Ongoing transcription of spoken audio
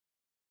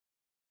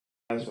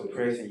For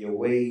pressing your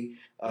way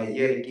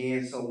yet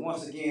again. So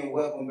once again,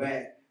 welcome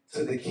back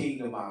to the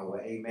Kingdom Hour.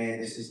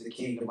 Amen. This is the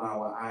Kingdom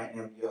Hour. I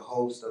am your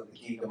host of the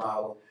Kingdom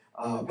Hour,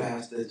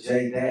 Pastor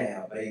J.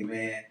 Dab.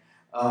 Amen.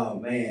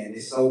 Man,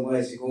 there's so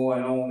much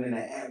going on in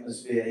the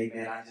atmosphere.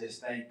 Amen. I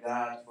just thank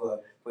God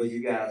for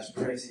you guys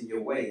pressing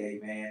your way.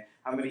 Amen.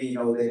 How many of you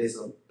know that it's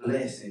a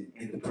blessing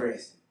in the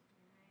pressing?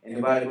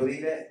 Anybody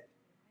believe that?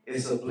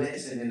 It's a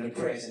blessing in the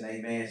present,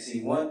 amen.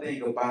 See, one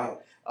thing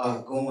about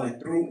going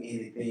through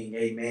anything,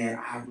 amen,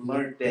 I've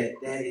learned that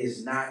that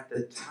is not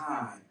the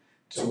time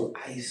to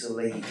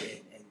isolate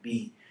and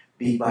be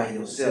by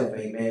yourself,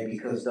 amen,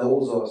 because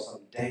those are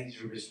some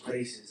dangerous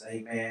places,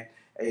 amen.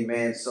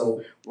 Amen.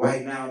 So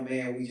right now,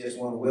 man, we just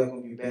want to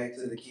welcome you back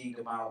to the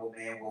Kingdom Hour,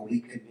 man, where we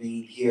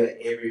convene here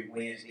every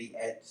Wednesday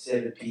at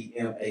 7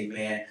 p.m.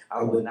 Amen.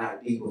 I will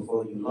not be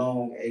before you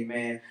long,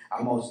 amen.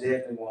 I most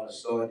definitely want to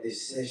start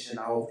this session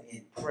off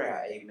in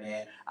prayer.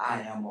 Amen.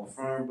 I am a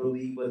firm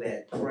believer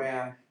that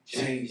prayer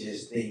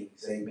changes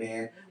things.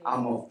 Amen.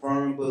 I'm a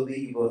firm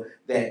believer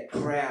that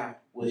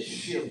prayer will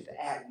shift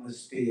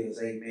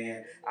atmospheres.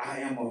 Amen. I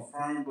am a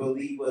firm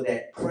believer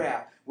that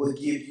prayer will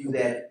give you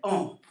that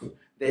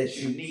that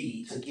you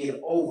need to get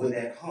over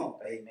that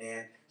hump.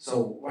 Amen.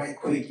 So right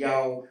quick,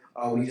 y'all,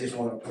 we just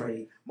want to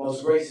pray.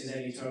 Most gracious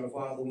and eternal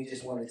Father, we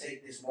just want to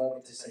take this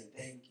moment to say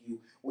thank you.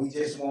 We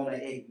just want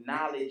to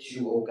acknowledge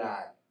you, oh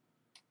God,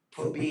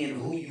 for being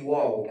who you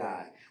are, oh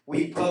God.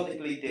 We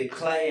publicly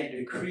declare and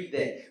decree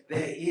that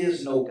there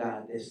is no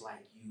God that's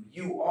like you.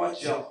 You are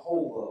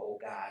Jehovah, oh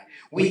God.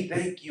 We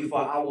thank you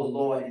for our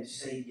Lord and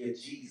Savior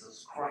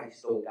Jesus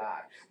Christ, oh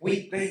God.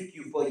 We thank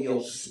you for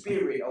your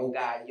spirit, oh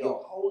God,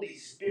 your Holy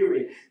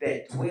Spirit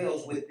that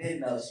dwells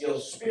within us, your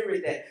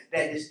spirit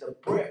that is the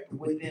breath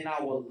within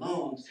our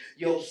lungs,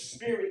 your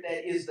spirit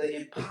that is the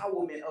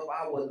empowerment of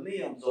our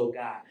limbs, oh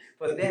God.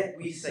 For that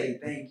we say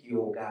thank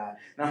you, oh God.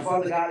 Now,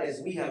 Father God,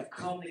 as we have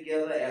come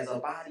together as a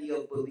body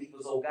of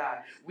believers, oh God,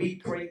 we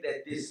pray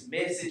that this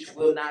message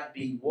will not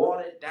be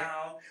watered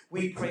down.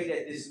 We pray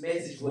that this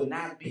message will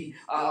not be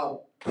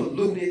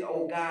polluted,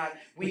 oh God.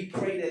 We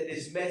pray that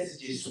this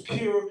message is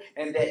pure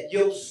and that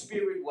your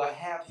spirit will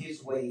have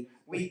his way.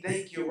 We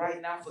thank you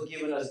right now for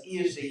giving us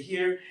ears to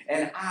hear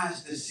and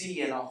eyes to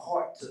see and a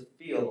heart to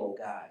feel, oh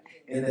God,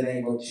 in the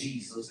name of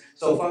Jesus.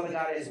 So, Father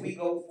God, as we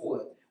go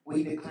forth,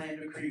 we declare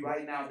and decree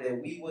right now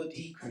that we will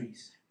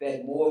decrease,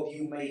 that more of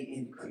you may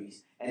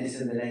increase. And it's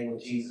in the name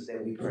of Jesus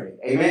that we pray.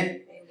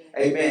 Amen?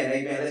 Amen.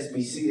 Amen. Let's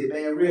be seated,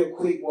 man. Real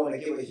quick, want to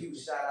give a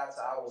huge shout out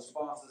to our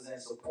sponsors and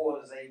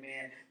supporters.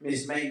 Amen.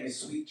 Miss Mamie's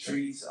Sweet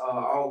Treats,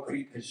 All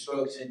Creek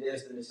Construction,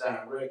 Destiny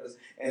Shine Records,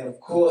 and of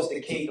course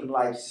the Kingdom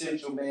Life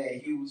Central, man.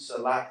 Huge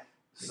salat.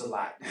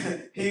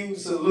 Huge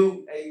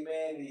salute,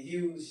 amen, and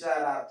huge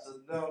shout out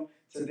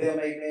to them,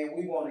 amen.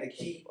 We want to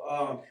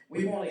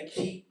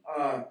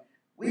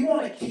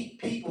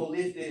keep people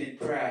lifted in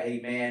prayer,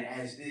 amen,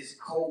 as this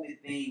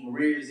COVID thing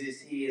rears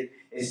its head.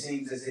 It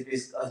seems as if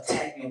it's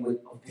attacking with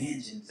a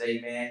vengeance,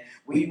 amen.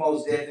 We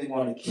most definitely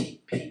want to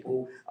keep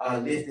people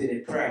lifted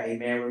in prayer,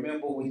 amen.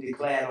 Remember, we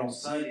declared on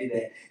Sunday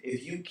that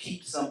if you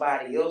keep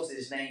somebody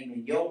else's name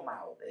in your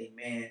mouth,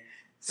 amen,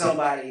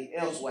 somebody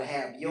else will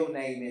have your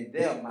name in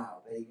their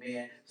mouth,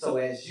 amen. So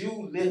as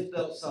you lift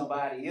up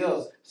somebody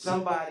else,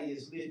 somebody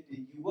is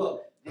lifting you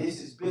up.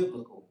 This is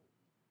biblical.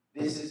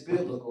 This is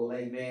biblical,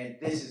 amen.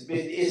 It's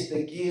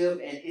the give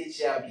and it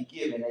shall be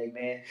given,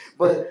 amen.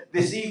 But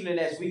this evening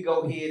as we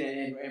go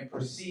ahead and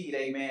proceed,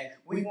 amen,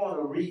 we want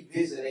to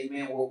revisit,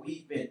 amen, what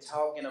we've been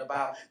talking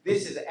about.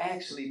 This is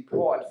actually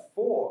part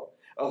 4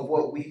 of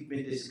what we've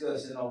been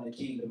discussing on the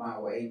Kingdom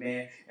Hour,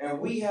 amen. And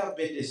we have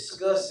been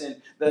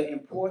discussing the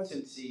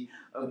importance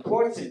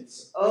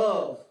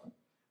of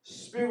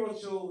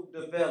spiritual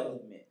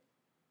development.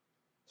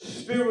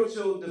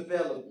 Spiritual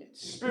development,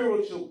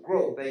 spiritual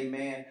growth,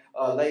 amen.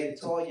 Lady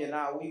Toya and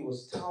I, we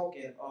was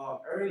talking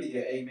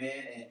earlier,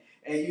 amen.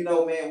 And you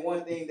know, man,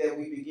 one thing that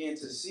we begin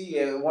to see,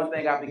 and one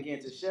thing I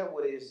began to share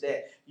with is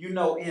that, you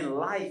know, in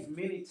life,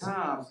 many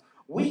times,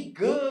 we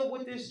good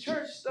with this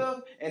church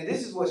stuff, and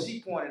this is what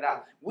she pointed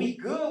out. We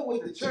good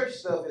with the church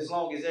stuff as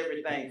long as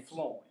everything's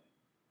flowing.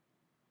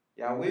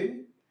 Y'all with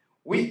me?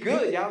 We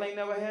good. Y'all ain't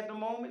never had the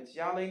moments.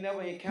 Y'all ain't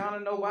never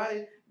encountered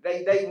nobody.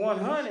 They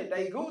 100.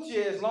 They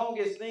Gucci as long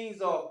as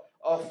things are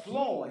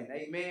flowing.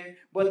 Amen.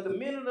 But the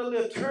minute a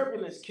little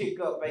turbulence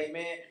kick up,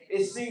 amen,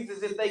 it seems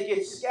as if they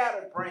get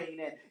scatterbrained,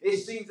 and it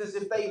seems as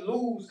if they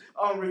lose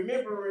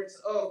remembrance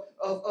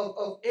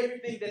of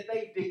everything that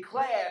they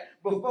declared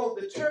before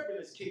the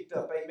turbulence kicked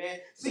up. Amen.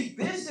 See,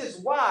 this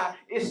is why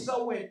it's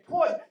so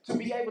important to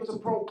be able to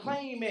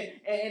proclaim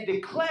and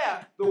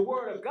declare the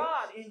word of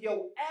God in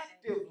your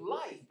active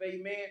life.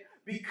 Amen.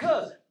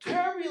 Because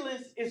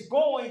turbulence is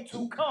going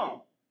to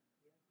come.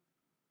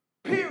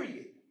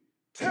 Period.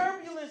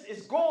 Turbulence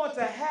is going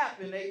to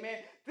happen, amen.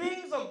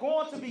 Things are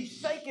going to be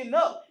shaken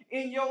up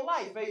in your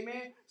life,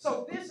 amen.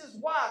 So this is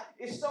why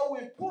it's so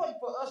important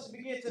for us to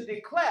begin to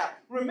declare.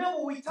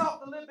 Remember, we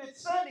talked a little bit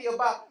Sunday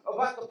about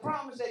the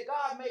promise that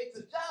God made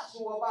to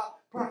Joshua about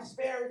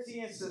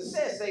prosperity and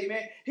success,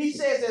 amen. He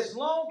says, as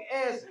long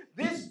as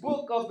this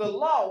book of the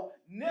law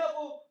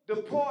never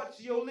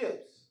departs your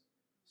lips.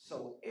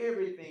 So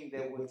everything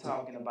that we're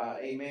talking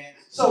about, amen.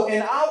 So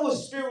in our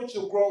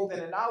spiritual growth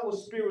and in our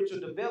spiritual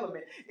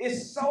development,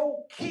 it's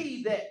so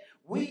key that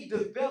we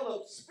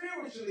develop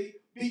spiritually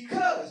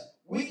because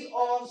we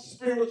are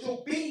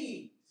spiritual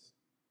beings.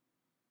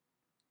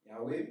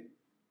 Y'all with me?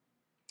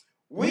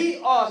 We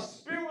are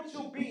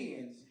spiritual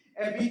beings.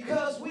 And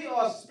because we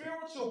are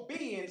spiritual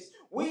beings,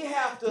 we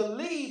have to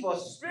leave a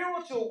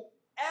spiritual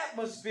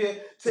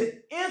atmosphere to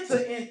enter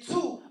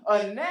into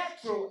a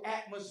natural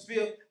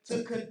atmosphere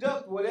to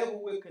conduct whatever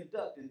we're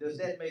conducting. Does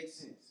that make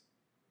sense?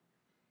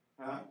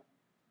 Huh?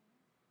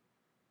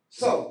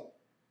 So,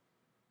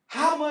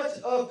 how much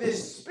of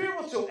this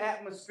spiritual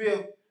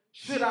atmosphere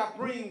should I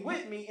bring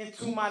with me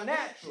into my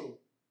natural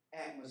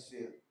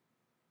atmosphere?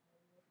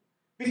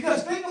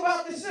 Because think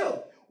about this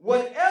here.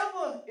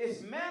 Whatever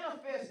is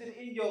manifested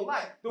in your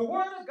life, the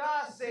Word of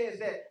God says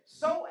that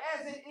so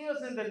as it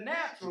is in the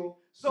natural,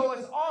 so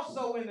it's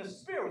also in the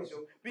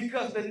spiritual,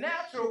 because the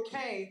natural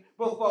came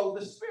before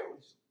the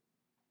spiritual.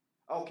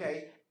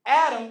 Okay,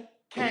 Adam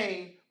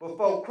came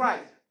before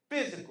Christ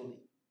physically.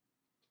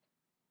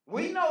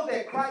 We know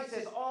that Christ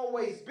has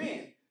always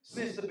been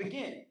since the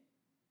beginning.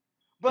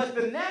 But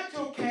the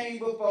natural came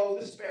before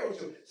the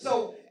spiritual.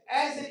 So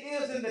as it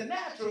is in the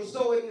natural,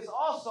 so it is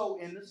also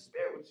in the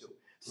spiritual.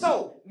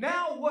 So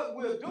now what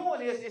we're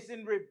doing is it's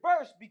in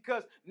reverse,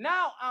 because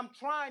now I'm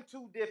trying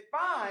to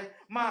define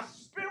my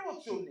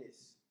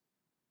spiritualness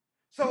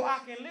so I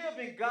can live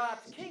in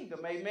God's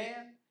kingdom.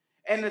 Amen.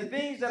 And the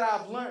things that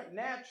I've learned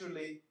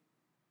naturally,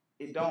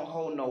 it don't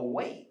hold no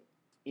weight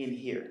in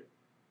here.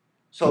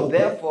 So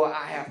therefore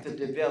I have to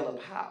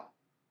develop how?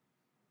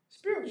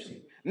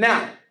 Spiritually.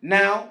 Now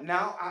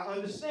I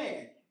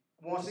understand.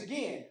 Once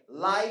again,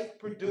 life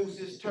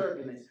produces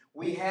turbulence.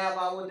 We have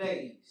our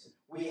days.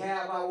 We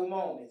have our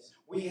moments.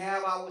 We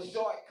have our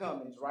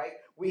shortcomings, right?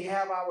 We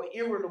have our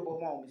irritable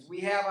moments.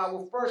 We have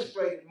our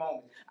frustrated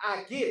moments.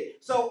 I get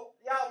it. So,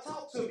 y'all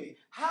talk to me.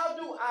 How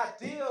do I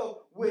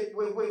deal with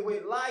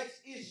life's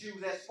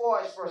issues as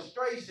far as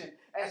frustration,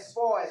 as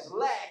far as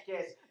lack,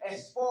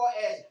 as far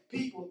as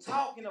people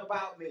talking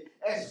about me,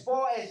 as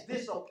far as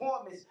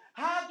disappointments?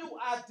 How do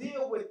I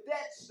deal with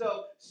that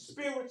stuff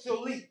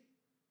spiritually?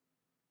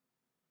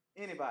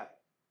 Anybody?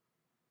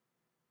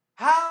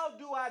 How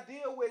do I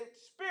deal with it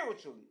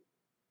spiritually?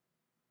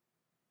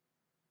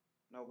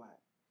 Nobody.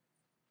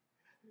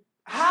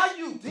 How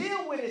you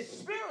deal with it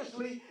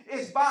spiritually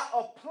is by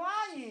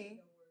applying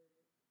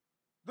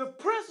the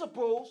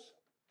principles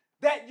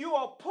that you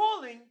are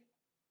pulling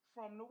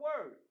from the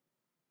Word.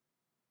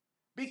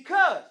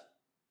 Because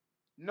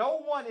no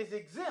one is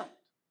exempt.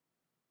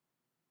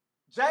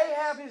 Jay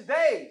have his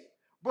days,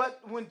 but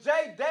when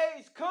Jay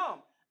days come,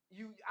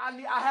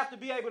 I have to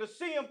be able to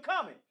see him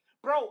coming.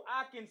 Bro,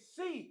 I can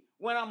see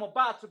when I'm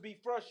about to be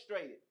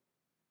frustrated.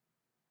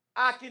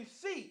 I can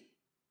see.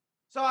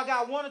 So I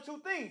got one or two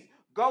things.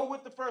 Go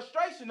with the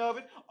frustration of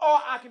it,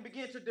 or I can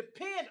begin to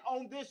depend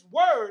on this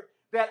word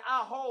that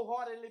I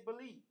wholeheartedly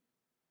believe.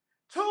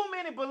 Too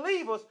many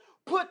believers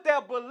put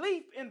their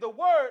belief in the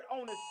word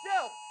on the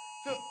shelf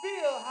to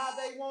feel how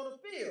they want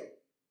to feel.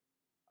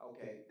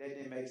 Okay, that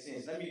didn't make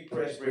sense. Let me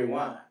press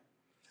rewind.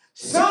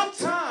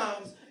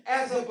 Sometimes,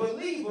 as a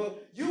believer,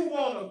 you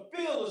want to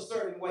feel a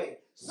certain way.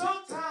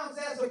 Sometimes,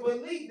 as a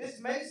believer, this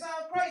may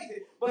sound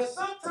crazy, but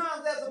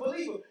sometimes, as a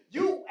believer,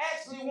 you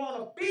actually want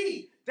to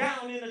be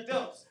down in the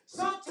dumps.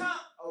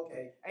 Sometimes,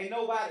 okay, ain't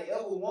nobody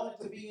ever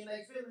wanted to be in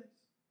their feelings.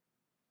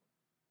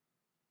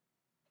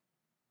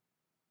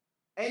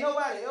 Ain't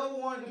nobody ever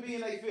wanted to be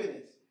in their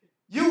feelings.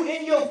 You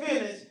in your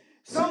feelings.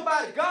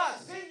 Somebody, God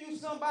send you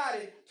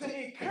somebody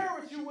to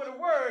encourage you with a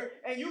word,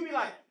 and you be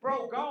like,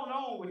 bro, go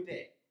on with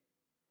that.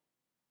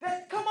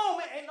 Come on,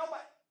 man. Ain't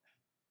nobody.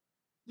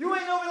 You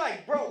ain't gonna be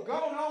like, bro, go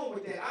on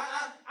with that.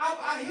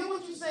 I hear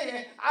what you're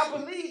saying. I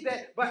believe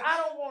that, but I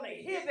don't want to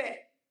hear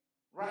that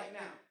right now.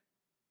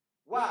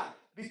 Why?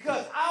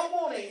 Because I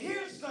want to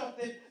hear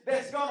something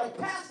that's gonna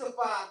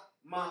pacify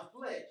my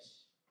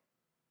flesh.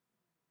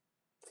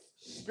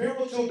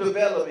 Spiritual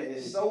development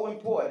is so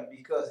important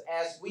because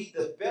as we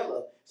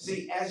develop,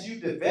 as you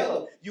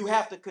develop, you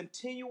have to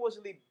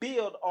continuously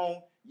build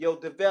on your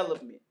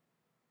development.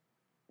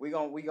 We're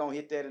gonna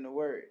hit that in the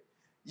word.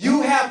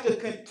 You have to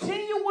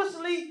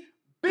continuously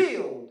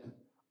build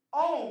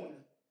on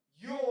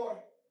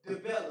your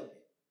development.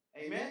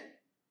 Amen?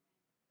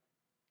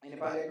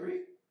 Anybody agree?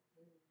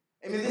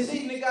 Amen. This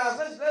evening, guys,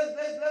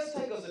 let's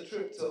take us a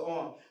trip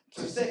to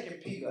 2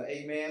 Peter.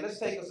 Amen. Let's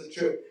take us a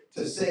trip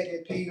to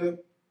 2 Peter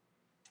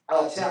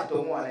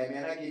chapter 1.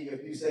 Amen. I'll give you a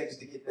few seconds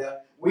to get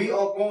there. We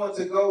are going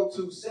to go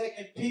to 2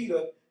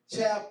 Peter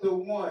chapter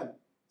 1.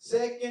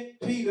 2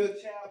 Peter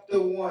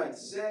chapter 1.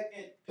 2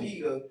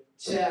 Peter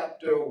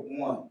chapter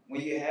 1.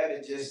 When you have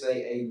it, just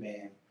say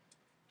amen.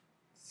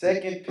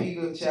 2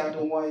 Peter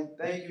chapter 1.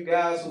 Thank you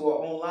guys who are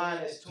online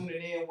that's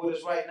tuning in with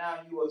us right now.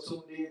 You are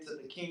tuned in to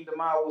the Kingdom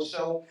Hour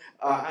Show.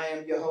 I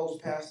am your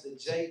host, Pastor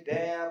J.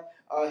 Dab,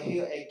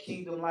 here at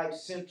Kingdom Life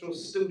Central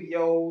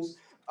Studios.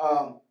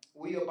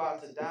 We are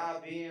about to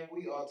dive in.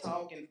 We are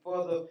talking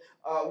further.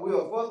 We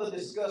are further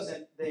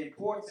discussing the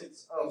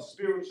importance of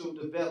spiritual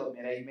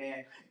development.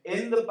 Amen.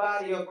 In the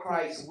body of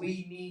Christ,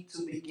 we need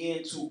to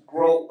begin to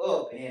grow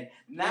up, and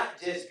not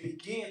just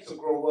begin to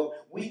grow up.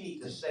 We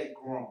need to stay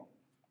grown.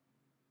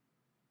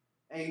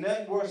 Ain't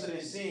nothing worse than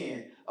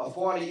seeing a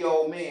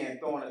 40-year-old man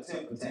throwing a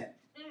temper tantrum.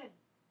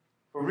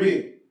 For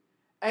real.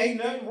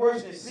 Ain't nothing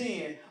worse than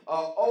seeing an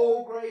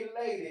old gray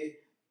lady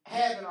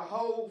having a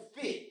whole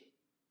fit.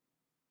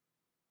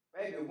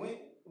 Baby,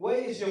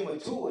 where is your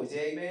maturity,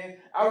 amen?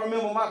 I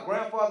remember my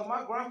grandfather.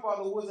 My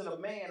grandfather wasn't a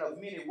man of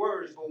many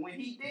words, but when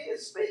he did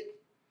speak,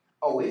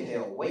 oh, it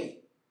held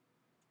weight.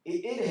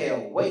 It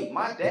held weight.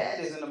 My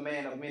dad isn't a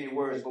man of many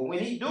words, but when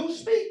he do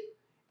speak,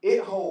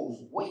 it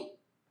holds weight.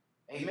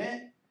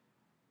 Amen?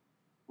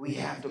 We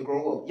have to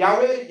grow up.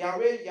 Y'all ready? Y'all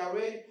ready? Y'all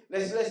ready?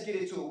 Let's get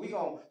into it. We're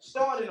going to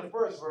start in the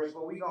first verse,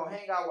 but we're going to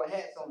hang our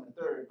hats on the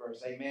third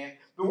verse. Amen.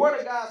 The word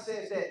of God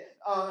says that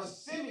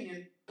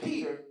Simeon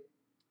Peter,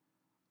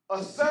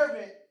 a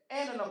servant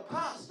and an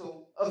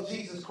apostle of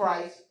Jesus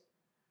Christ,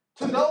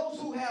 to those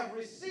who have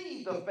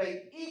received a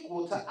faith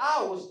equal to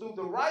ours through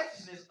the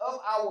righteousness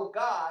of our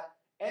God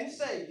and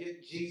Savior,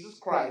 Jesus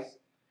Christ,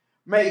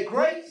 may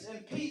grace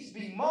and peace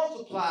be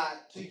multiplied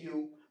to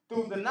you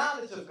through the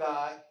knowledge of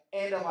God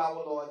and of our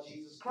Lord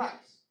Jesus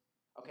Christ.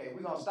 Okay,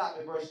 we're going to stop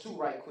at verse 2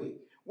 right quick.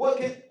 What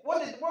did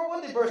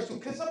verse 2?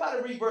 Can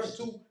somebody read verse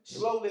 2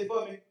 slowly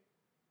for me? And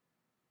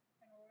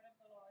the word of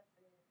the Lord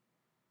says,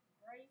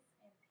 grace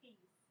and peace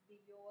be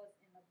yours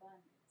in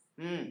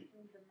abundance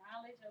through the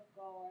knowledge of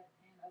God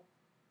and of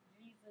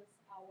Jesus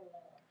our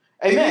Lord.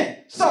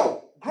 Amen.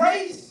 So,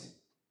 grace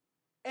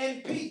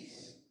and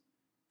peace.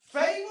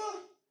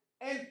 Favor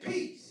and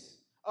peace.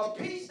 A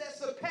peace that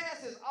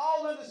surpasses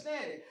all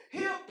understanding.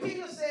 Here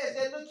Peter says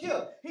that, look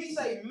here, he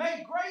say,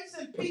 may grace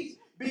and peace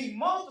be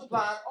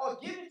multiplied or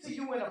given to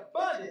you in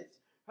abundance.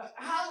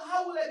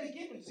 How will that be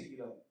given to you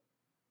though?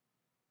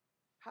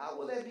 How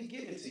will that be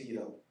given to you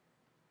though?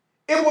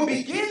 It will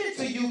be given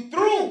to you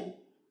through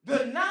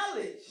the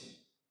knowledge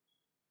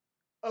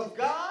of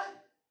God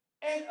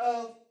and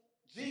of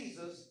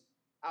Jesus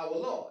our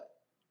Lord.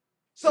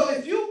 So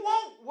if you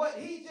want what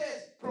he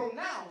just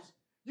pronounced,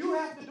 you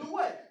have to do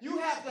what? You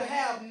have to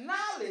have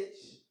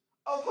knowledge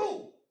of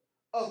who?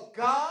 Of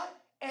God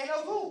and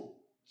of who?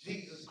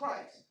 Jesus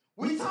Christ.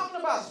 We're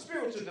talking about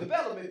spiritual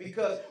development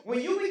because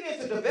when you begin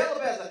to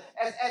develop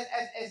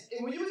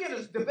when you begin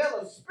to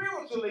develop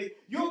spiritually,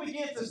 you'll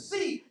begin to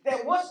see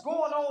that what's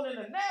going on in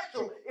the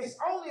natural is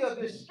only a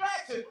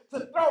distraction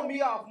to throw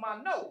me off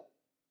my note.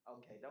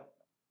 Okay, don't.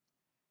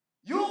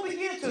 You'll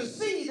begin to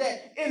see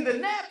that in the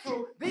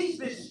natural, these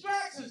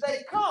distractions,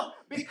 they come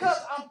because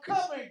I'm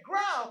covering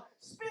ground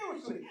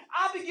spiritually.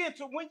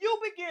 When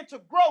you begin to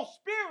grow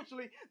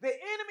spiritually, the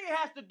enemy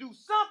has to do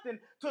something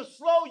to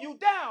slow you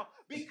down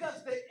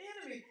because the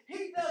enemy,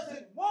 he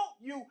doesn't want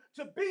you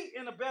to be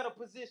in a better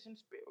position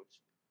spiritually.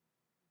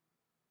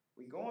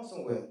 We're going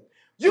somewhere.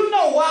 You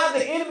know why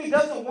the enemy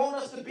doesn't want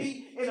us to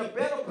be in a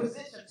better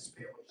position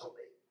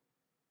spiritually?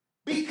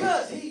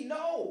 Because he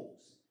knows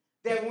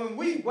that when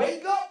we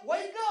wake up,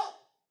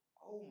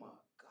 oh my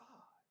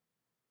God,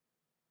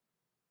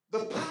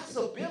 the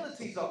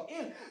possibilities are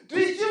in.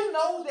 Did you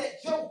know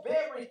that your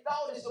very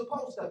thought is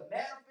supposed to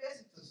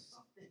manifest into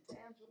something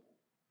tangible?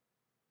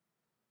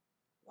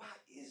 Why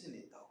isn't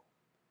it though?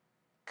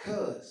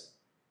 Because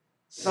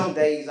some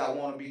days I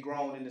want to be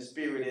grown in the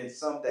spirit and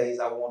some days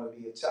I want to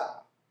be a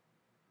child.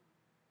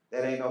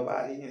 That ain't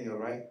nobody in here,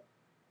 right?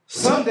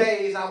 Some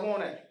days I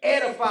want to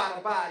edify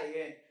the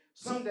body and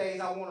some days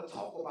I want to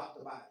talk about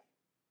the body.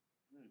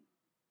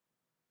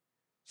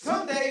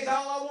 Some days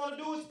all I want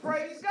to do is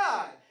praise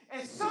God.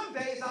 And some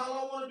days all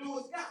I want to do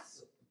is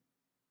gossip.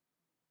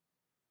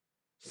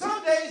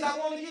 Some days I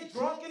want to get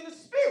drunk in the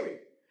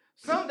spirit.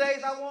 Some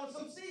days I want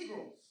some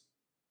Seagrams.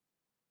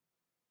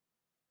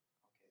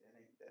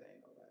 Okay, that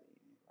ain't nobody in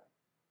here,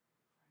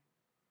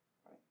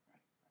 right?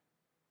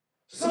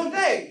 Some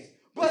days.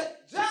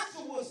 But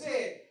Joshua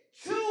said,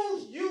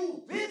 choose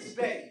you this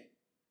day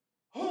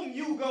whom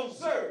you gonna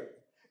serve.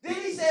 Then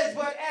he says,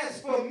 but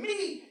as for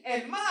me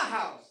and my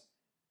house.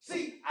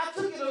 See, I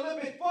took it a little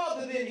bit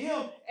farther than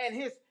him and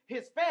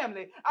his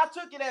family. I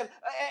took it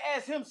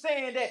as him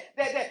saying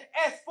that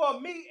as for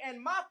me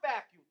and my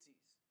faculties,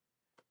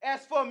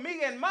 as for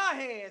me and my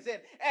hands,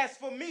 and as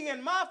for me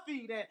and my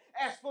feet, and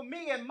as for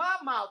me and my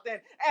mouth,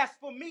 and as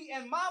for me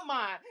and my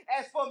mind,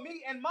 as for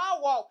me and my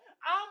walk,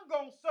 I'm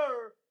going to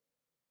serve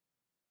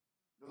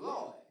the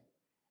Lord.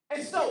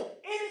 And so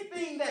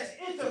anything that's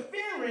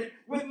interfering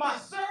with my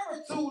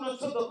servitude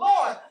unto the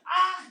Lord,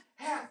 I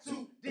have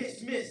to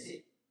dismiss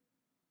it.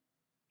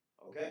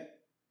 Okay?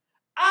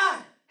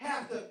 I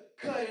have to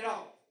cut it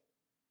off.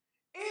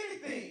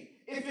 Anything.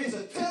 if it's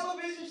a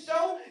television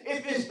show,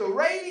 if it's the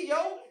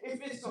radio,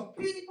 if it's some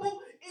people,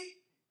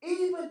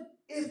 even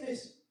if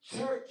it's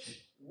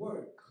church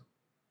work.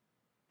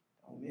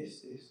 Don't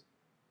miss this.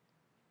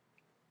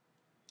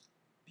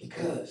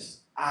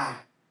 Because I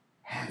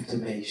have to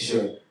make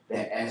sure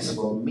that as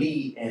for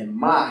me and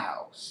my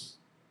house,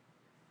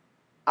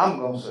 I'm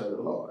going to serve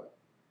the Lord.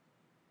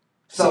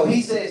 So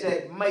he says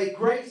that may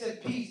grace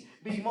and peace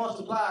be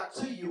multiplied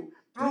to you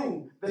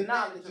through the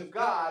knowledge of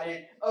God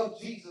and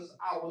of Jesus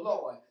our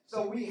Lord.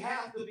 So we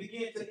have to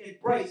begin to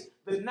embrace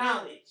the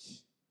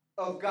knowledge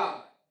of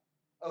God.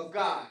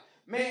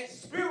 Man,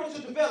 spiritual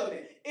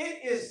development,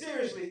 it is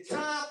seriously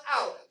time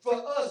out for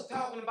us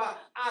talking about,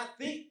 I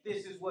think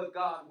this is what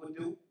God would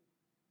do.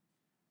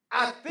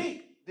 I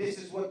think this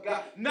is what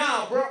God.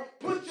 Now, bro,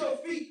 put your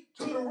feet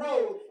to the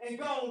road and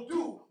go and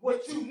do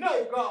what you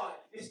know God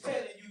is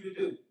telling you to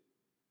do.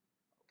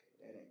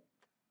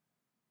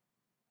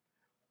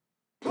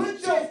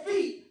 Put your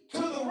feet to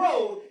the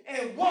road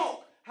and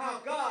walk how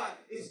God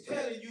is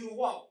telling you to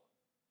walk.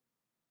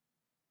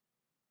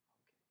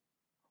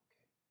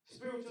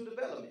 Spiritual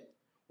development.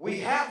 We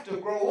have to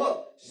grow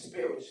up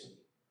spiritually.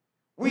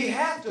 We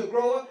have to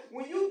grow up.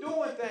 When you're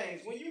doing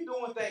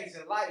things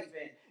in life,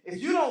 and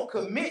if you don't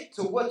commit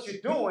to what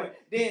you're doing,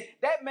 then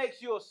that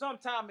makes you a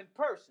sometime in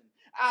person.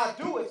 I'll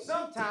do it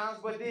sometimes,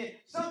 but then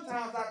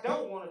sometimes I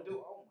don't want to do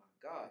it. Oh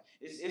my God,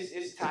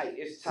 it's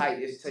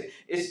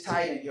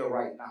tight in here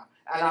right now.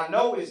 And I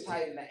know it's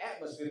tight in the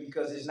atmosphere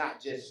because it's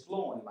not just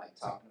flowing like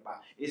talking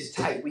about. It's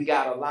tight. We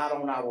got a lot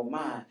on our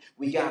mind.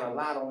 We got a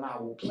lot on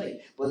our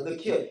plate. But look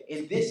here,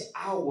 in this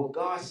hour,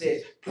 God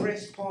says,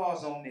 press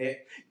pause on there.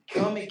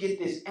 Come and get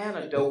this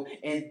antidote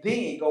and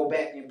then go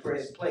back and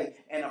press play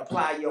and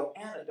apply your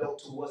antidote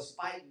to what's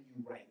fighting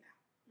you right now.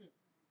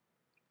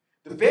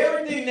 The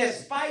very thing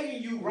that's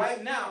fighting you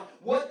right now,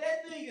 what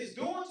that thing is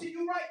doing to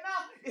you right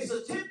now is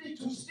attempting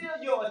to steal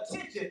your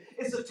attention.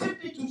 It's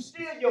attempting to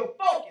steal your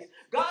focus.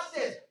 God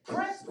says,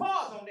 press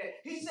pause on that.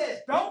 He says,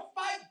 don't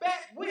fight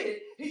back with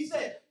it. He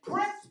says,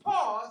 press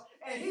pause,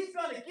 and he's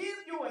going to give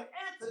you an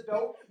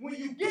antidote. When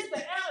you get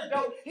the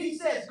antidote, he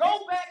says,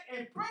 go back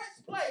and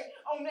press play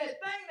on that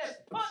thing that's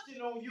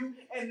punching on you,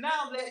 and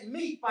now let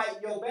me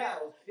fight your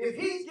battles. If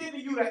he's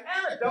giving you the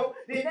antidote,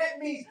 then that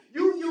means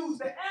you use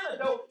the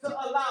antidote to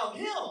allow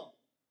him.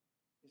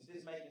 Is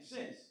this making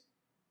sense?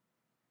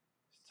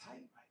 It's tight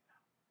right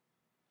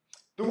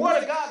now. The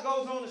word of God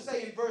goes on to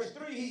say in verse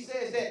 3, he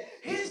says that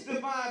his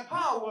divine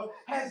power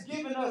has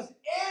given us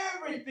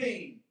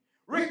everything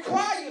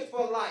required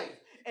for life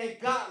and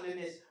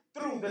godliness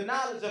through the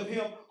knowledge of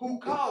him who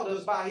called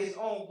us by his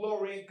own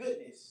glory and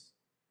goodness.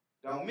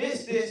 Don't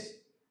miss this.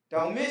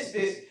 Don't miss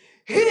this.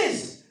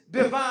 His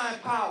divine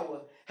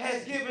power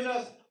has given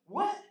us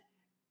what?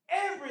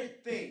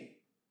 Everything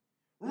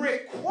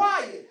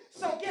required.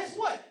 So guess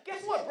what?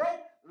 Guess what, bro?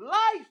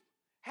 Life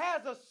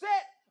has a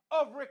set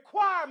of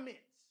requirements.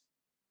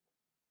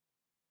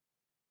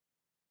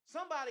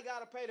 Somebody got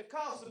to pay the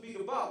cost to be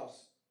the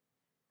boss.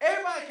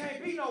 Everybody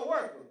can't be no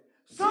worker.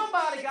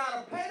 Somebody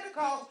got to pay the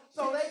cost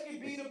so they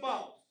can be the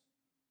boss.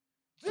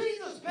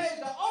 Jesus paid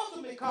the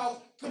ultimate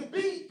cost to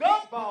be the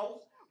boss,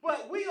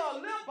 but we are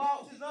little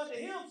bosses under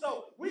him,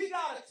 so we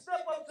got to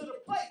step up to the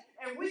plate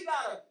and we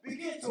got to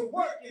begin to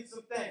work in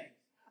some things.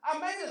 I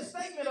made a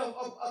statement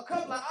of a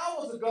couple of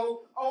hours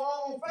ago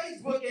on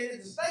Facebook, and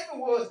the statement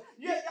was,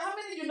 how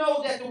many of you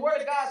know that the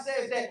Word of God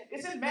says that,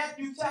 it's in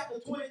Matthew chapter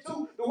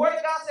 22, the Word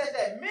of God says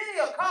that many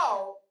are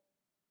called,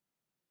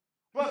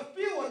 but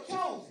few are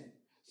chosen.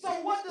 So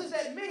what does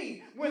that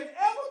mean? Whenever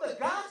the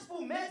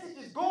gospel message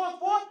is going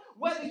forth,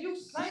 whether you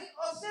saint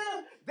or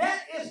sinner,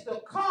 that is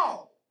the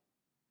call.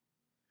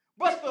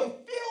 But the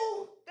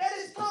few that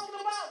it's talking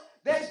about,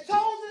 that's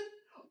chosen,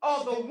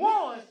 are the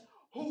ones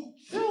who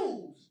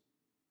choose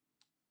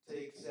to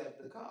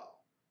accept the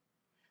call.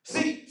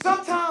 See,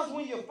 sometimes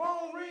when your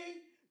phone rings,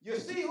 you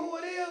see who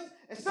it is,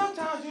 and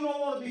sometimes you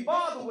don't want to be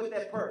bothered with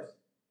that person.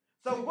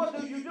 So what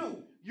do?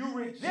 You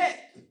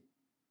reject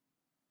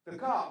the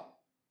call.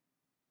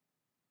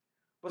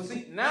 But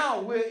see,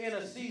 now we're in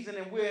a season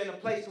and we're in a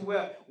place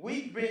where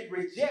we've been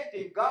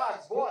rejecting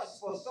God's voice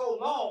for so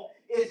long,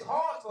 it's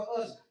hard for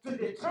us to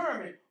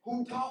determine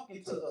who's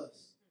talking to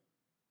us.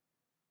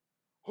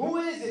 Who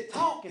is it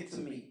talking to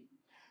me?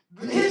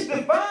 His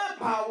divine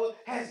power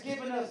has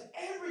given us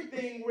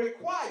everything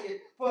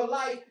required for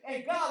life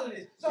and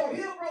godliness. So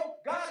here, bro,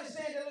 God is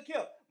saying that, look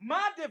here,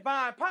 my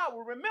divine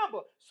power, remember,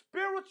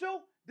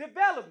 spiritual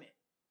development.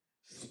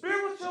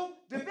 Spiritual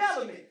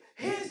development.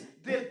 His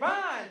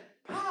divine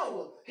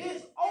power,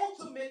 his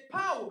ultimate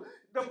power,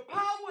 the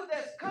power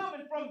that's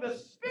coming from the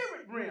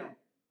spirit realm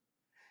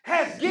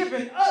has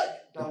given us,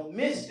 don't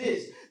miss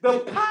this, the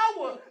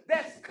power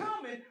that's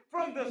coming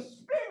from the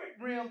spirit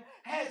realm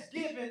has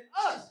given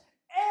us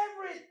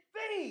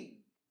everything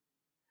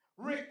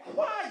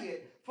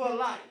required for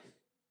life.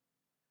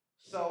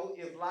 So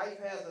if life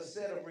has a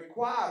set of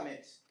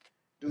requirements,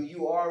 do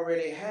you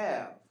already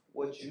have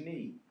what you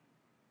need?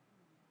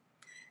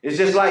 It's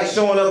just like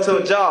showing up to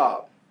a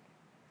job,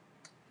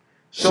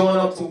 showing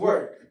up to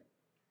work,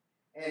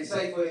 And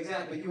say, for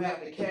example, you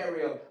have to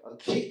carry a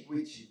kit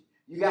with you.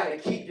 You got to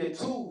keep your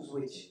tools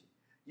with you.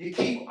 You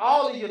keep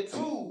all of your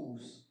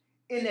tools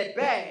in that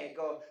bag,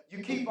 or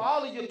you keep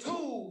all of your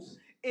tools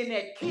in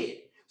that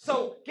kit.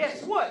 So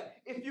guess what?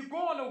 If you're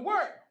going to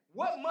work,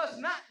 what must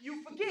not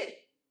you forget?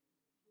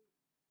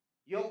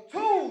 Your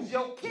tools,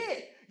 your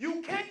kit.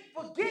 You can't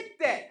forget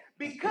that,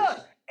 because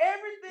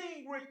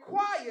everything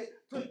required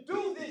to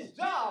do this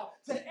job,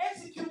 to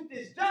execute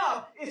this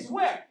job, is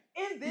where?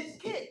 In this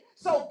kit.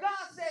 So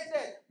God says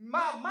that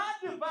my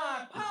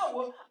divine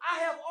power, I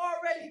have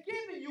already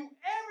given you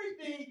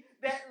everything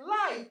that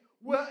life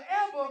will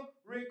ever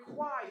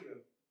require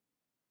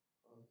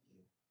of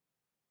you.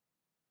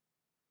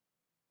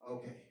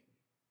 Okay.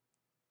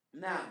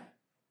 Now,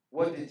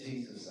 what did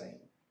Jesus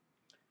say?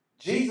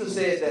 Jesus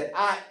says that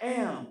I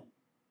am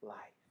life.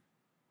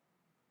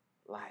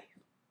 Life.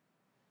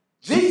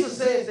 Jesus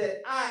says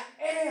that I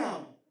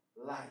am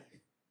life.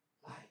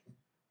 Life.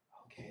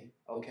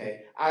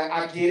 Okay.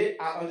 I get it.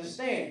 I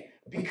understand.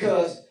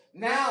 Because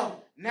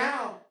now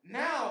I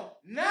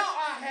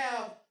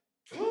have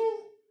two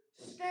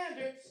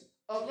standards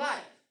of life.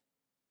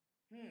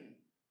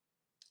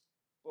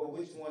 But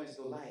which one is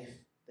the life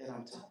that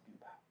I'm talking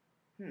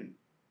about?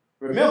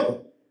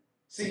 Remember,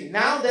 see,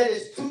 now that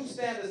it's two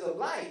standards of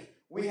life,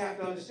 we have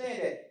to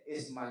understand that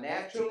it's my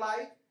natural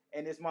life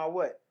and it's my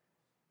what?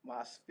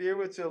 My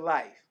spiritual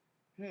life.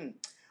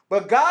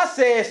 But God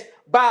says,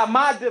 by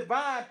my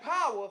divine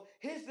power,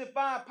 his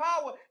divine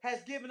power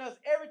has given us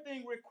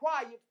everything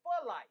required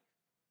for life.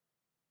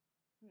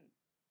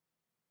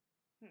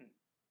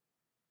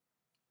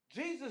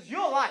 Jesus,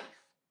 your life.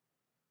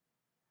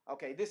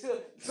 Okay, this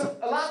is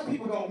a lot of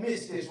people gonna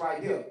miss this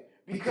right here,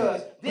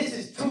 because this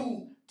is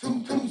too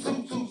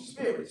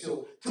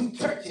spiritual, too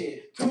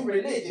churchy, too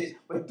religious.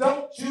 But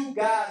don't you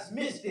guys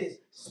miss this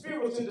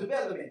spiritual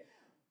development.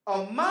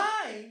 A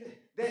mind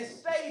that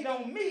stayed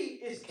on me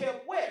is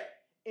kept where?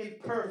 In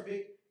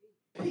perfect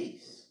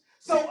peace.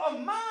 So a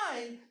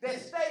mind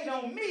that stayed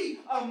on me,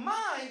 a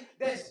mind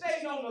that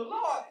stayed on the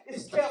Lord,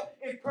 is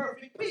kept in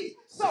perfect peace.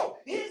 So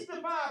his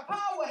divine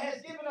power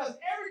has given us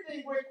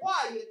everything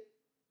required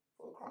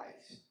for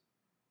Christ.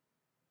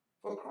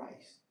 For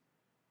Christ.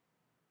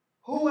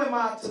 Who am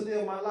I to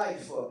live my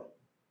life for?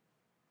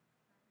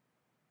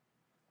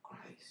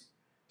 Christ.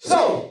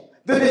 So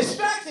the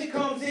distraction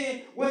comes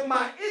in with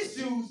my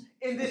issues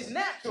in this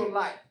natural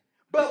life.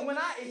 But when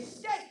I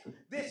escape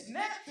this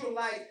natural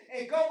life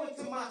and go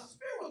into my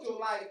spiritual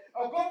life,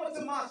 or go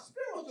into my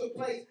spiritual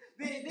place,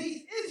 then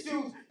these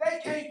issues, they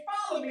can't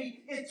follow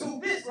me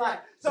into this life.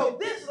 So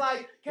this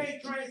life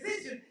can't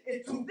transition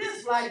into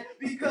this life,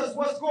 because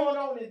what's going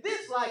on in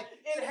this life,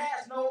 it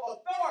has no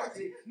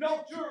authority,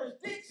 no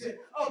jurisdiction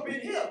up in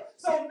here.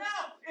 So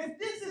now, if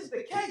this is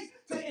the case,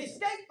 to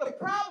escape the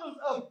problems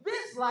of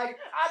this life,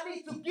 I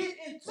need to get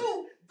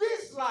into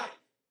this life.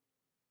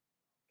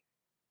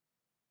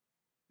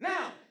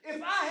 Now,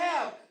 if I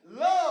have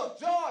love,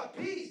 joy,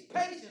 peace,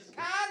 patience,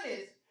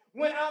 kindness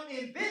when I'm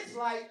in this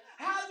life,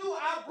 how do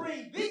I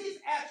bring these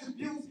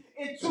attributes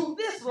into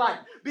this life?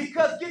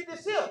 Because get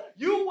this here,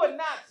 you were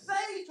not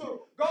saved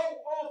to go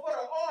on for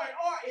the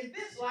R&R in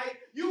this life.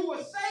 You were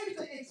saved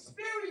to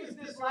experience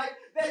this life,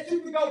 that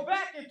you can go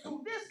back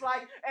into this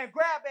life and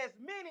grab as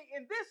many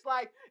in this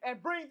life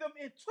and bring them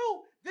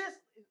into this.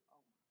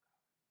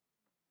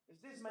 Is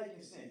this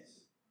making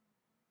sense?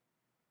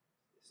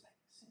 It's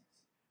making sense.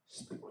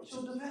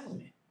 Spiritual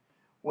development.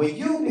 When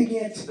you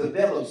begin to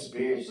develop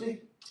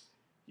spiritually,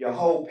 your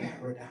whole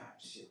paradigm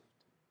shifts.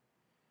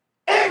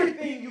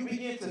 Everything you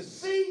begin to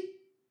see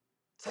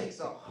takes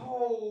a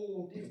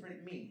whole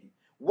different meaning.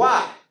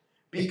 Why?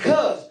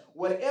 Because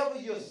whatever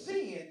you're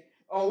seeing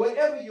or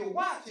whatever you're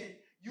watching,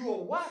 you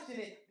are watching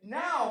it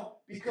now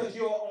because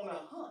you're on a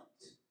hunt.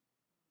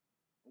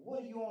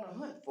 What are you on a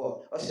hunt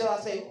for? Or shall I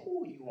say,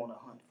 who are you on a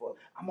hunt for?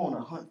 I'm on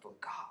a hunt for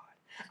God.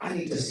 I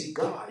need to see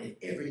God in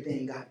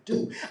everything I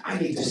do. I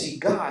need to see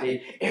God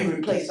in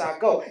every place I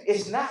go.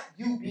 It's not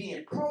you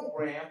being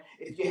programmed.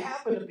 If you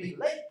happen to be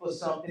late for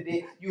something,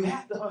 then you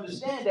have to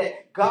understand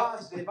that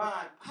God's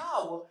divine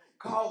power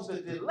caused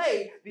a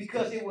delay,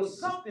 because it was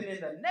something in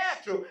the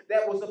natural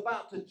that was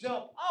about to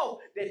jump off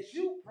that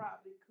you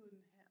probably couldn't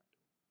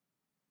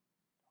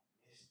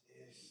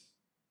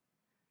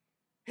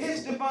handle.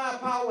 His divine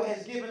power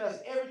has given us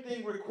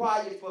everything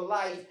required for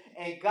life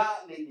and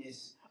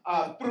godliness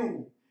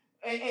through.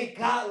 And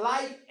God,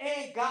 life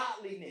and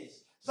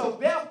godliness. So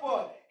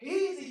therefore,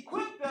 he's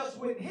equipped us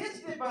with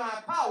his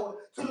divine power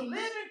to live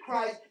in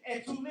Christ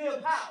and to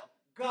live how?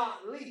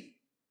 Godly.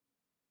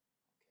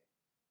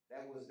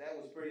 That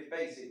was pretty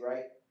basic,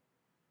 right?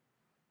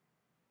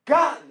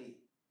 Godly.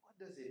 What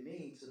does it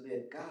mean to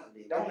live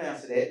godly? Don't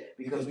answer that,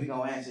 because we're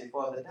going to answer it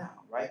further down,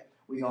 right?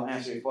 We're going to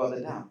answer it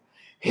further down.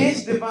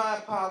 His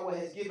divine power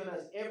has given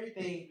us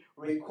everything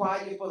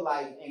required for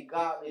life and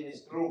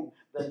godliness through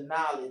the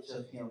knowledge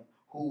of him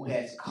who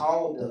has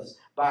called us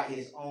by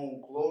his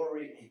own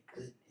glory and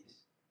goodness.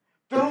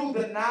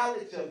 Through the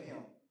knowledge of him.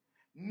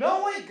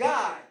 Knowing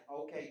God,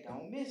 okay,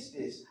 don't miss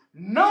this.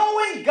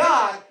 Knowing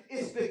God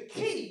is the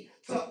key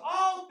to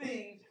all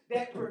things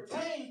that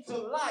pertain to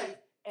life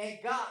and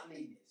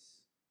godliness.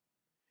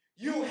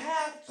 You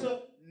have to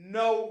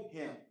know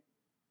him.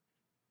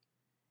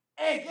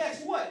 And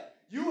guess what?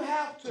 You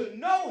have to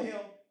know him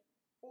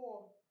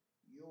for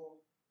yourself.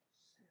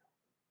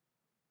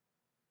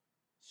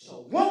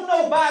 So won't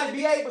nobody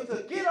be able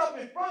to get up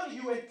in front of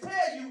you and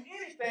tell you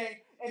anything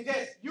and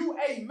just you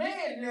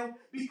amen them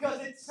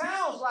because it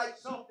sounds like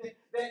something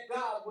that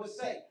God would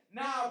say.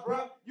 Nah,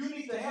 bro, you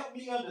need to help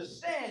me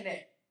understand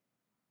that.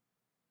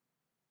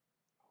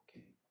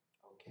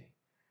 Okay.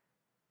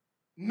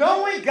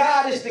 Knowing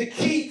God is the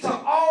key to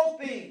all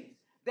things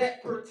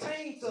that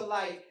pertain to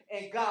life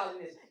and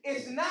godliness.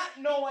 It's not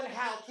knowing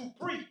how to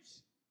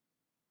preach.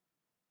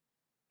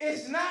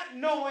 It's not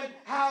knowing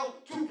how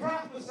to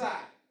prophesy.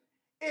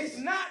 It's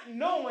not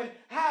knowing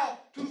how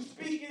to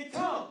speak in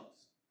tongues.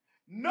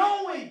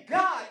 Knowing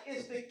God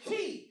is the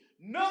key.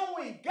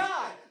 Knowing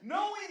God,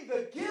 knowing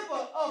the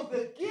giver of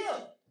the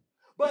gift.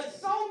 But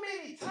so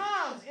many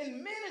times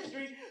in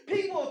ministry,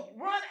 people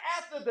run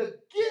after the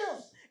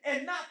gifts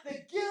and not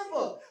the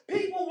giver.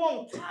 People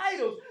want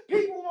titles.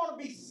 People want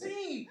to be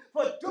seen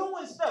for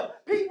doing stuff.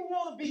 People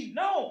want to be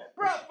known.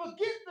 Bro,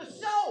 forget the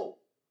show.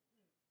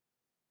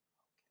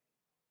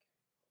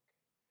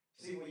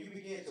 See, when you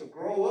begin to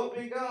grow up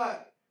in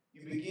God,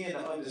 you begin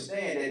to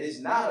understand that it's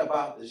not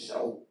about the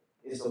show.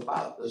 It's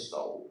about the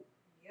soul.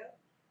 Yep.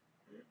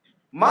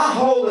 My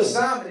whole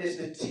assignment is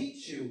to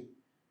teach you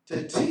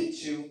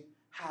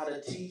how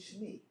to teach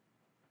me.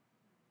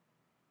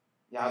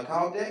 Y'all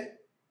caught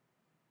that?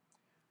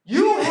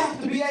 You have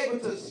to be able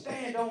to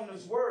stand on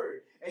this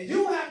word. And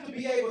you have to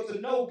be able to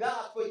know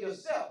God for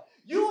yourself.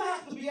 You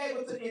have to be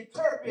able to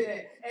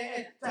interpret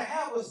and to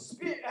have a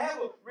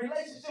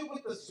relationship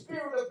with the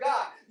Spirit of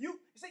God. You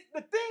see,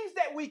 the things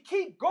that we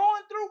keep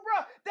going through,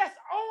 bro, that's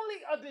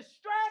only a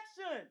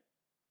distraction.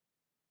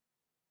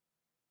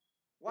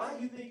 Why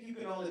do you think you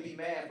can only be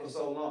mad for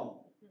so long?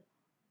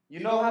 You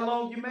know how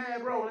long you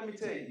mad, bro? Let me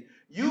tell you.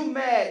 You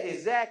mad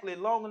exactly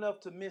long enough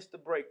to miss the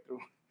breakthrough.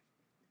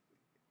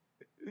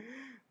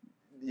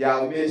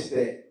 Y'all missed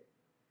that.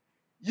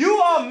 You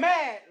are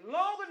mad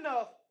long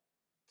enough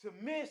to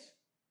miss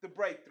the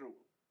breakthrough.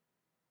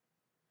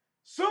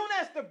 Soon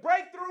as the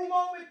breakthrough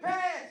moment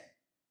passed,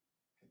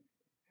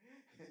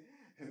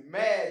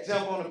 mad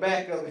jump on the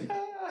back of it.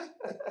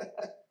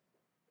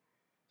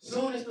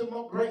 Soon as the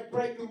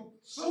breakthrough,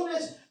 soon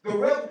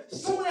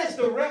as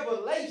the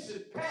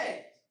revelation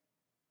passed,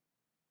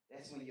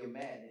 that's when your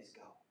madness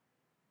go.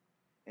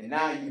 And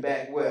now you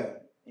back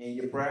where? In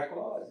your prayer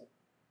closet,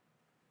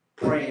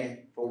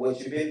 praying for what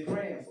you've been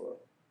praying for.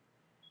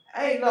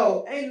 Ain't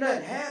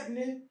nothing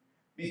happening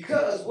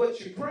because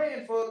what you're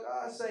praying for,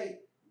 God say,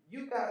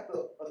 you got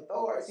the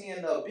authority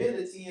and the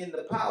ability and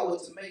the power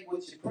to make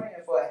what you're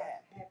praying for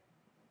happen.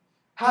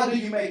 How do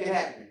you make it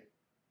happen?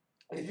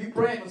 If you're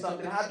praying for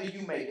something, how do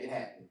you make it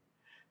happen?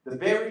 The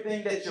very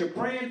thing that you're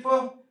praying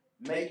for,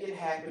 make it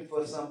happen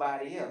for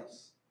somebody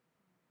else.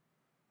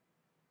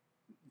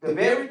 The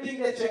very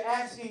thing that you're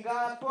asking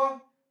God for,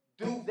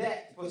 do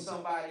that for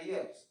somebody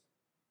else.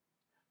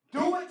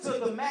 Do it to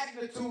the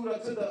magnitude or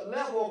to the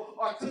level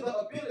or to the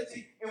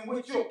ability in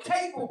which you're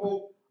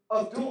capable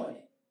of doing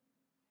it.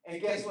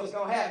 And guess what's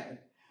going to happen?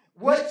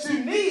 What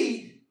you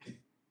need,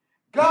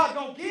 God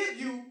going to give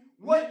you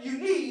what you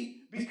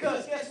need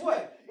because guess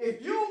what?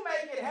 If you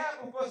make it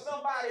happen for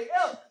somebody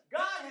else,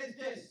 God has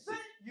just sent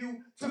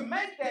you to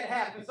make that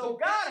happen. So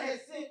God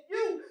has sent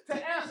you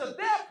to answer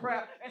their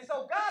prayer. And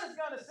so God is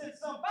going to send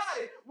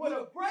somebody with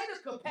a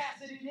greater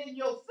capacity than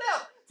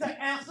yourself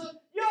to answer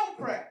your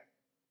prayer.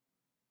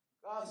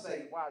 God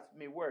say, watch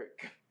me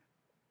work.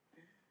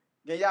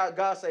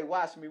 God say,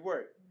 watch me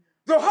work.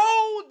 The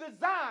whole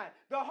design,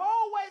 the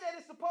whole way that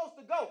it's supposed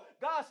to go,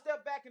 God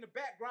stepped back in the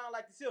background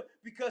like this here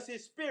because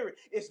his spirit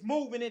is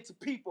moving into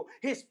people.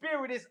 His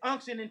spirit is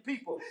unctioning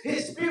people.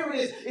 His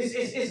spirit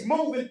is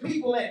moving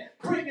people and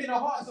pricking the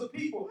hearts of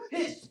people.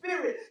 His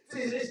spirit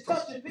is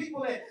touching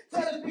people and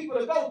telling people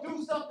to go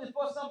do something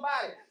for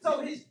somebody.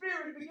 So his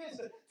spirit begins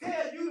to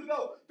tell you to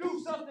go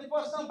do something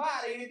for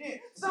somebody, and then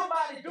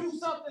somebody do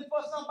something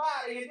for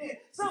somebody, and then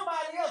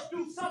somebody else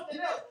do something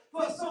else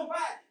for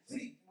somebody.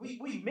 See,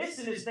 we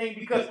missing this thing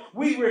because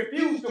we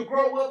refuse to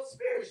grow up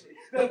spiritually.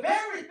 The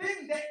very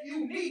thing that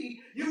you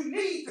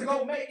need to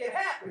go make it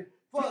happen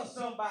for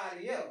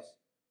somebody else.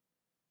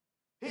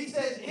 He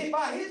says,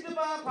 by his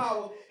divine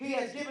power, he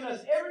has given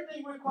us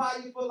everything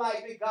required for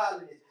life and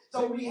godliness.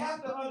 So we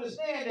have to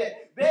understand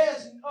that there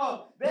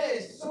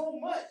is so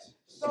much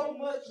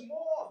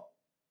more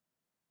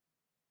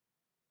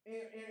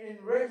in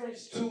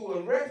reference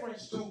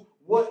to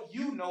what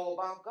you know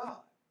about God.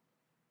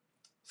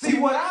 See,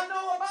 what I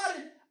know about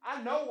it,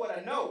 I know what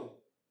I know.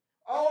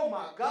 Oh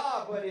my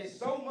God, but it's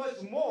so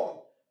much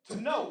more to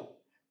know.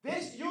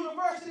 This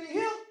university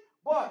here,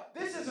 boy,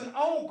 this is an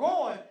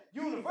ongoing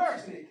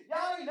university.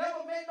 Y'all ain't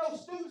never met no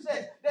students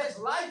that's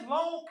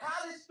lifelong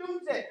college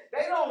students that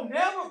they don't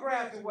never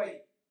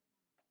graduate.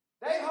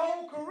 Their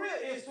whole career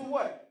is to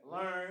what?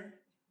 Learn,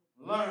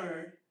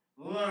 learn,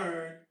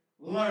 learn,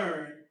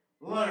 learn,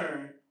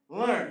 learn,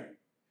 learn.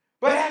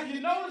 But have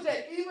you noticed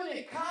that even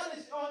in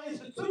college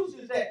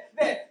institutions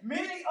that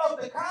many of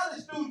the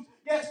college students,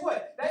 guess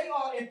what? They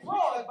are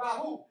employed by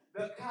who?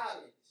 The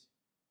college.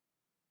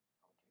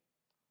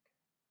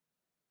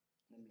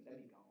 Let me go on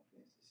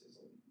finish this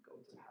so we can go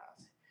to the house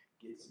and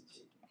get some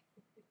chicken.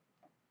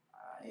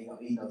 I ain't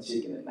gonna eat no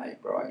chicken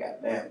tonight, bro. I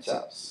got lamb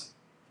chops.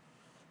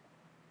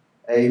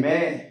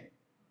 Amen.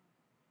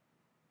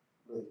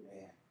 Look,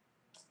 man.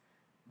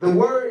 The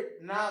word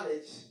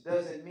knowledge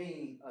doesn't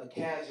mean a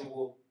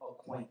casual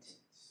acquaintance.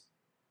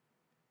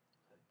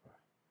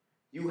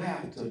 You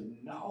have to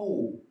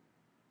know.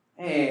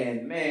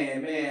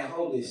 Man,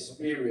 Holy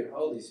Spirit,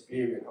 Holy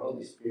Spirit,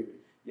 Holy Spirit.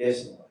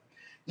 Yes, Lord.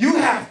 You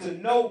have to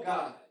know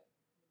God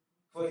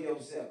for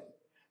yourself.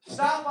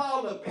 Stop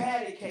all the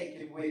patty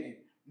caking with him.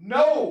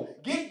 No,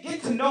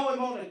 get to know him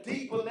on a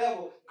deeper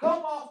level.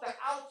 Come off the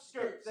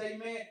outskirts,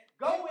 amen.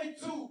 Go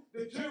into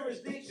the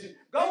jurisdiction.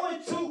 Go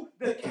into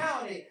the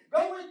county.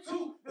 Go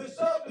into the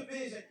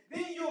subdivision.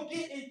 Then you'll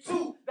get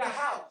into the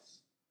house.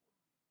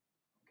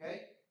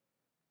 Okay?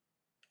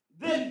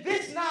 Then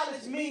this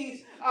knowledge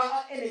means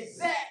an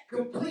exact,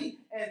 complete,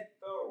 and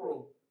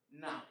thorough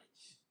knowledge.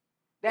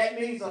 That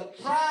means a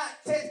tried,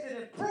 tested,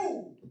 and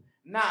proved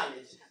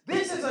knowledge.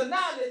 This is a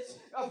knowledge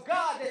of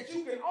God that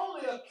you can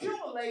only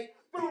accumulate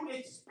through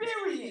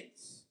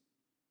experience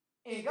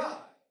in God.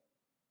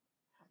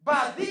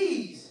 By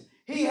these,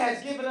 he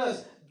has given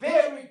us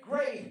very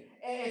great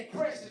and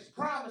precious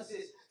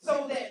promises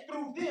so that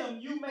through them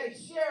you may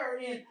share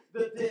in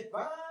the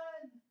divine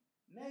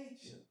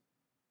nature.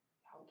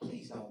 Oh,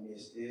 please don't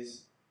miss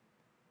this.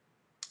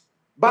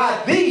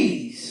 By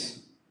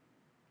these,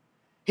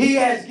 he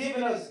has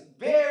given us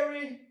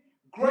very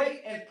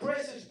great and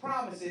precious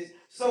promises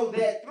so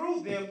that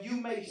through them you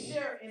may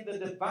share in the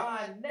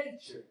divine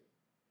nature.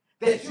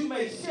 That you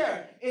may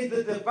share in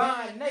the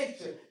divine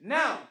nature.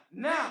 Now,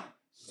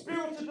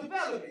 spiritual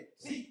development.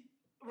 See,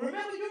 you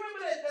remember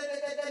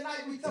that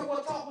night we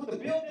talked with the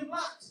building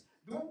blocks?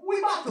 We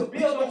about to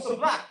build on some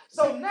blocks.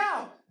 So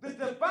now, the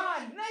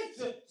divine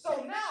nature,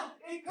 so now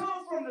it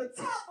comes from the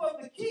top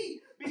of the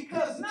key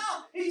because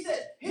now he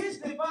said his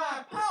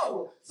divine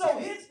power. So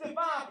his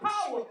divine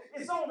power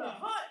is on the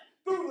hunt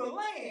through the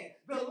land.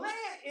 The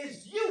land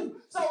is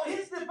you. So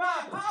his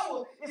divine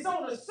power is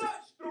on a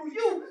search through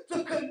you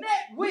to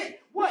connect with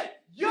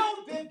what?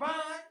 Your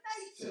divine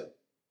nature.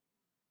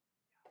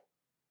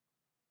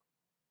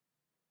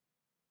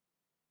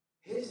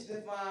 His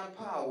divine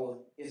power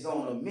is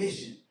on a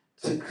mission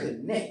to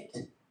connect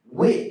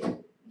with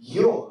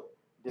your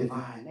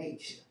divine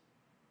nature.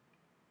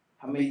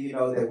 How many of you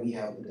know that we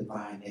have a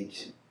divine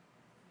nature?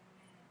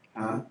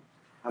 Huh?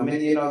 How many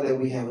of you know that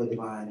we have a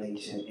divine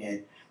nature,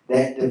 and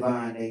that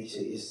divine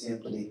nature is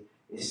simply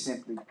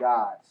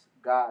God's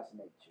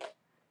nature.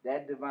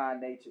 That divine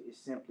nature is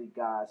simply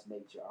God's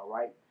nature, all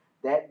right?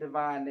 That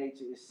divine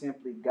nature is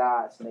simply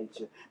God's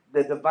nature.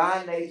 The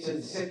divine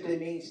nature simply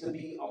means to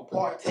be a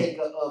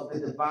partaker of the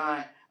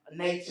divine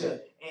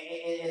nature,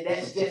 and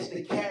that's just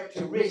the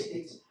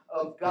characteristics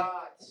of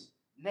God's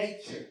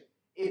nature.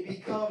 It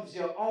becomes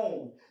your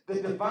own.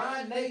 The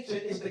divine nature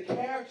is the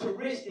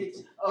characteristics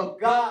of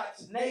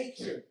God's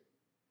nature.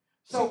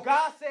 So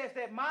God says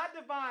that my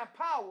divine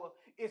power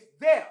is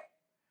there.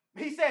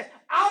 He says,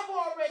 I've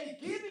already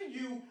given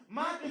you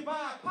my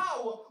divine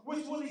power,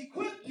 which will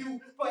equip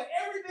you for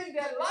everything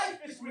that life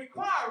is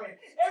requiring,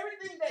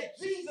 everything that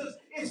Jesus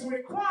is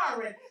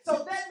requiring.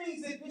 So that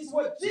means if it's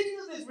what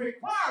Jesus is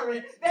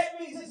requiring, that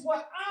means it's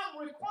what I'm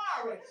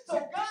requiring. So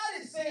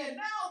God is saying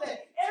now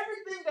that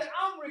everything that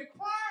I'm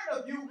requiring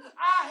of you,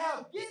 I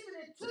have given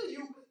it to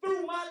you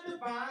through my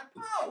divine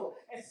power.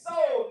 And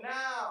so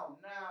now,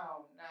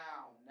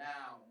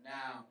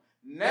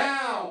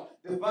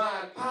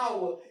 divine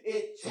power,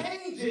 it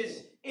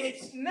changes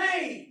its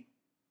name.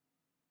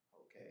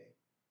 Okay.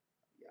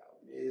 Y'all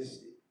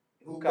missed it.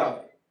 Who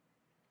got it?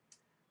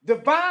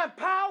 Divine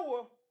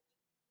power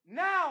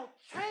now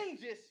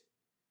changes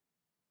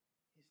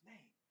his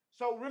name.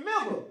 So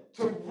remember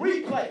to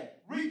replay.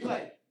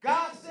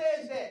 God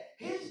says that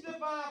his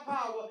divine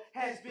power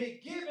has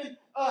given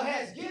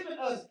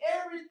us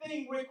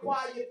everything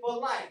required for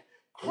life.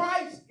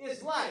 Christ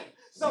is life.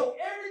 So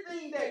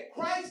everything that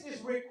Christ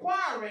is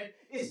requiring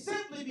is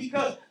simply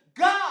because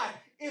God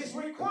is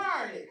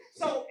requiring it.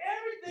 So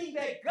everything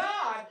that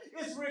God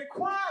is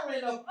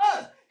requiring of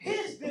us,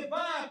 his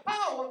divine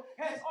power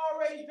has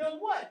already done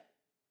what?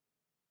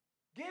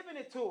 Giving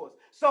it to us.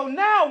 So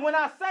now when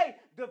I say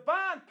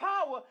divine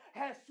power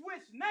has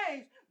switched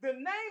names, the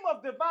name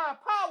of divine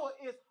power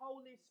is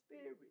Holy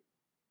Spirit.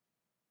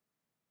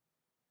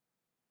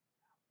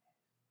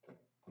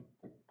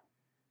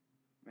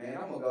 Man,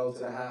 I'm gonna go to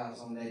the house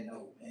on that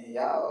note, man.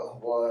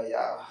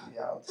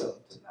 Y'all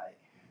tough tonight.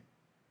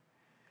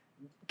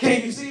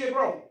 Can you see it,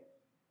 bro?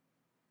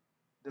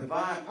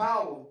 Divine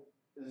power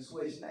is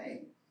switched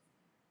names.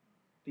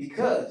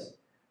 Because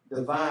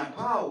divine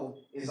power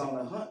is on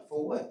the hunt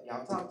for what?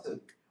 Y'all talk to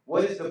me.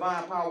 What is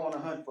divine power on the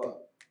hunt for?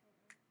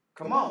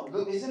 Come on,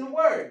 look, it's in the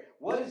word.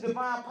 What is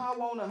divine power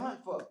on the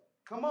hunt for?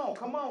 Come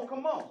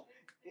on.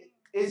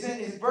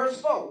 It's verse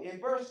 4. In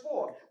verse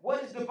 4,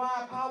 what is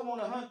divine power on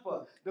the hunt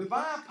for?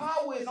 Divine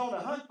power is on the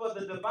hunt for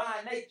the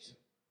divine nature.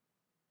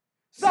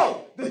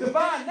 So the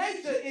divine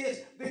nature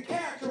is the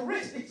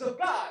characteristics of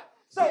God.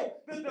 So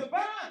the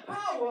divine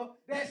power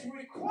that's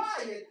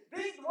required,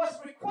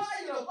 what's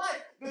required of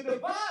life, the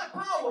divine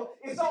power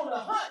is on the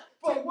hunt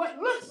for what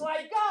looks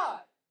like God.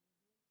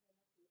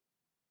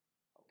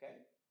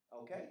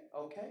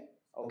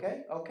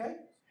 Okay.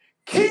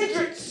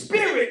 Kindred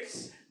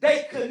spirits,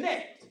 they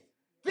connect.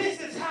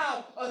 This is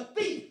how a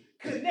thief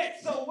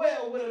connects so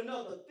well with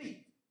another thief.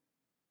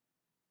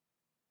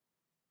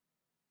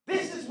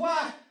 This is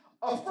why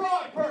a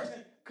fraud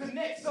person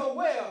connects so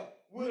well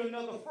with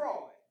another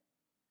fraud.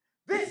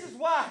 This is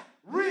why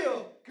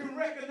real can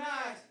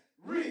recognize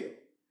real.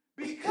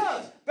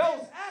 Because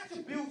those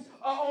attributes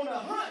are on a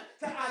hunt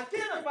to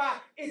identify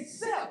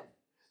itself.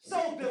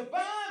 So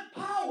divine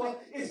power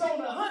is on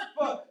the hunt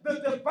for the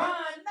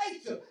divine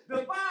nature.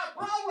 Divine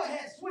power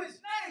has switched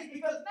names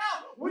because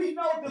now we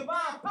know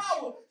divine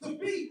power to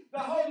be the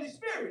Holy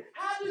Spirit.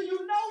 How do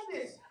you know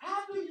this?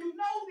 How do you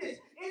know this?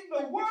 In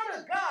the Word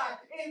of God,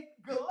 in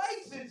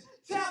Galatians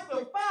chapter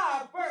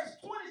 5, verse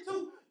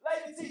 22,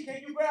 Lady T,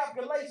 can you grab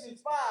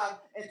Galatians 5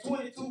 and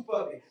 22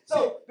 for me?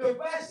 So,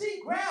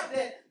 she grabbed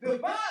that.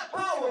 Divine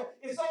power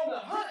is on the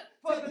hunt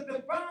for the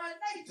divine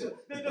nature.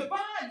 The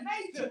divine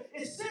nature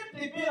is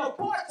simply being a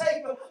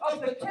partaker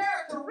of the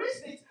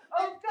characteristics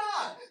of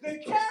God. The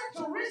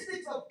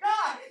characteristics of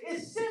God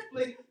is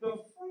simply the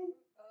fruit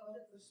of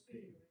the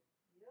Spirit.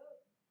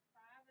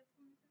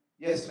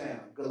 Yes, ma'am.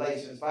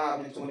 Galatians 5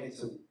 and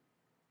 22.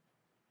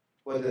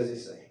 What does it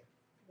say?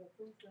 The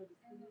fruit of the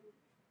Spirit.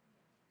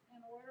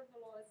 And the word of the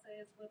Lord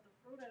says, but the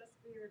fruit of the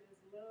Spirit is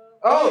love.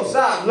 Oh,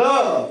 stop.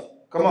 Love.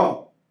 Come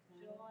on.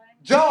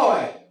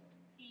 Joy.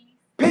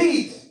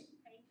 Peace.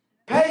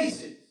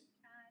 Patience.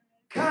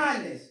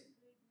 Kindness.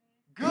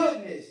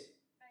 Goodness.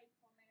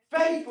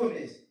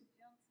 Faithfulness.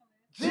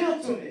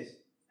 Gentleness.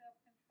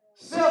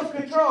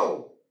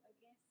 Self-control.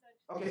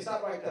 Okay,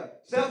 stop right there.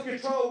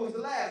 Self-control was the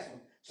last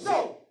one.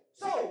 So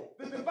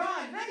the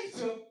divine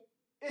nature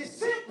is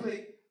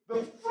simply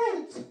the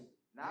fruit,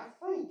 not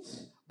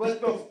fruits,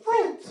 but the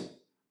fruit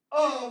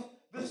of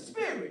the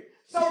Spirit.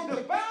 So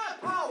divine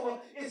power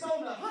is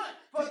on the hunt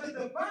for the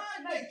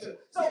divine nature.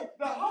 So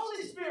the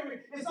Holy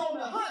Spirit is on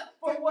the hunt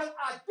for what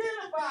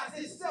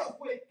identifies itself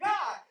with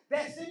God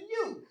that's in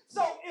you.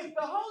 So if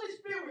the Holy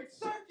Spirit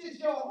searches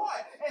your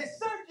heart and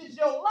searches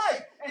your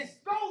life and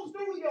goes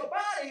through your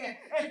body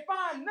and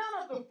find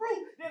none of the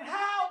fruit, then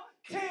how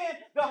can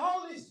the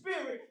Holy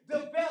Spirit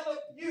develop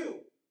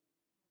you?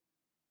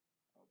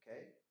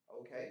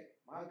 Okay.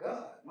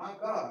 My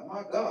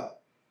God.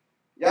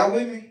 Y'all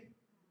with me?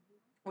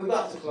 We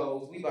about to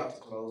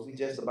close. We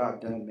just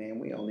about done, man.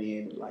 We only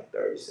in like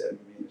 37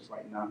 minutes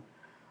right now.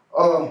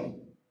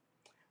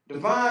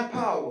 Divine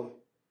power.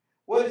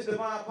 What is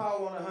divine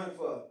power on the hunt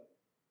for?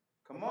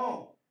 Come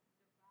on.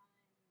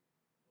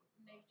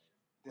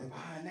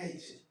 Divine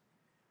nature.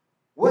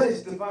 What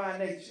is divine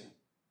nature?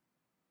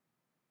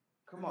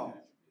 Come on.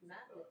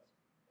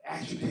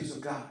 Attributes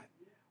of God.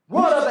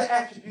 What are the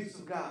attributes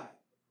of God?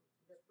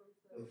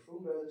 The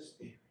fruit of the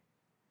Spirit.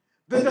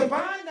 The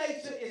divine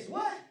nature is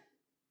what?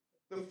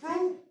 The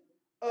fruit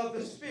of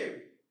the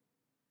Spirit.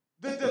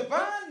 The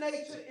divine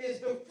nature is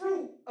the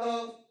fruit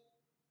of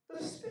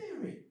the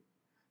Spirit.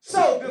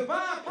 So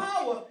divine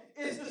power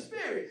is the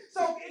Spirit.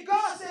 So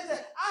God says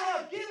that I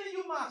have given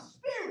you my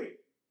Spirit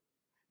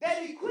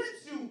that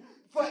equips you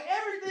for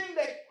everything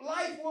that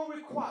life will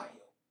require.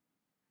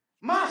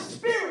 My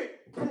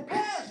Spirit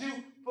prepares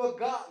you for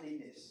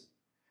godliness.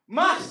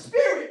 My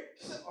Spirit.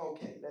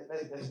 Okay,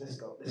 let's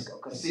go.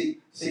 Because see,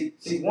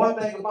 one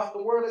thing about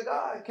the Word of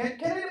God. Can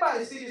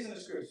anybody see this in the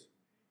Scripture?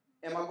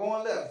 Am I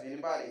going left?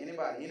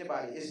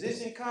 Anybody? Is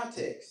this in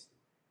context?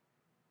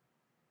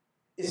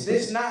 Is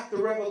this not the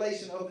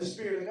revelation of the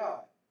Spirit of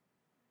God?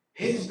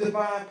 His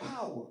divine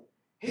power.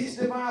 His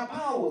divine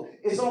power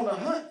is on the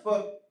hunt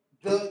for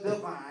the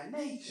divine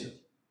nature,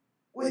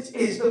 which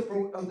is the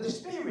fruit of the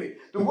Spirit.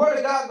 The Word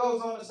of God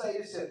goes on to say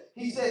this.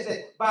 He says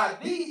that by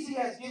these He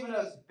has given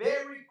us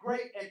very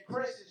great and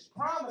precious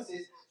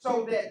promises,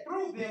 so that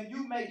through them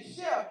you may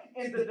share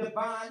in the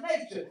divine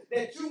nature,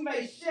 that you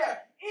may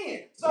share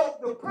in. So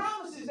the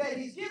promises that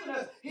He's given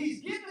us,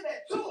 He's given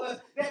that to us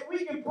that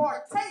we can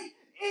partake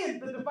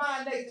in the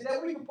divine nature,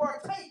 that we can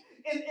partake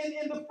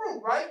in the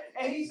fruit, right?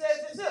 And He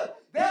says this here.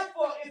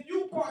 Therefore, if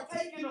you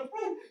partake in the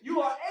fruit, you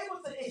are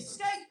able to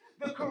escape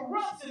the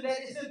corruption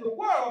that is in the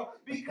world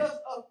because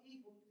of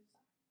evil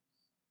desires.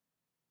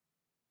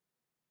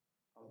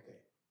 Okay.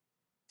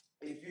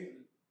 If you,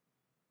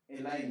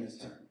 in layman's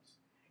terms,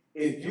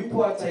 if you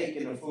partake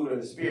in the fruit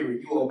of the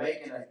Spirit, you are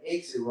making an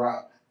exit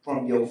route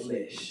from your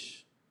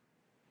flesh.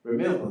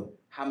 Remember,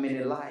 how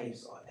many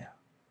lives are there?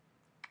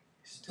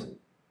 It's two.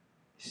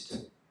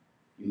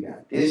 You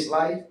got this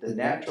life, the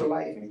natural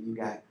life, and you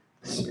got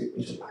the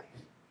spiritual life.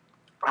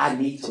 I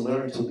need to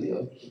learn to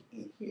live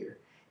in here.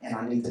 And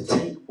I need to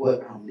take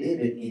what I'm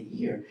living in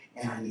here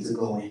and I need to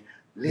go and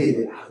live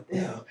it out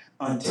there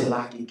until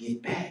I can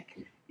get back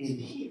in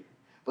here.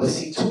 But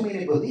see, too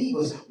many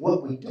believers,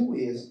 what we do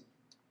is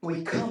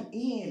we come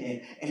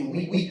in and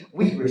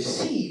we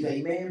receive,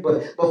 amen.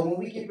 But when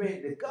we get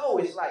ready to go,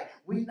 it's like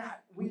we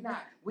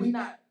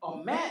not a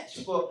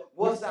match for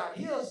what's out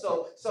here.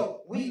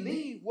 So we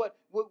leave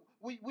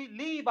we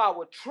leave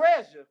our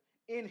treasure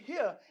in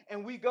here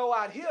and we go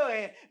out here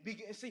and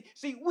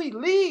see we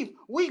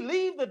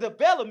leave the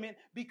development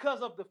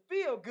because of the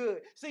feel good.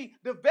 See,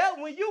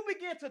 when you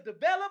begin to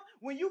develop,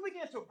 when you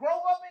begin to grow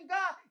up in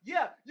God,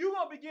 yeah, you're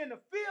gonna begin to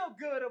feel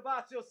good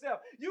about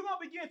yourself. You're gonna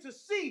begin to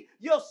see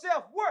your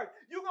self-worth.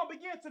 You're gonna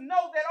begin to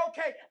know that,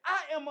 okay,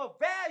 I am of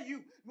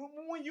value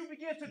when you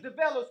begin to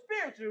develop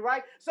spiritually,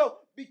 right? So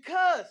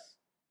because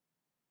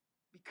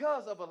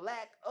of a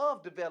lack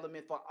of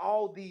development for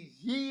all these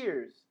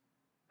years,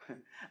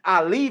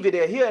 I leave it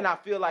here and I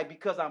feel like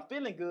because I'm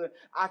feeling good,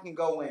 I can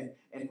go in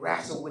and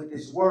wrestle with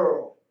this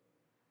world.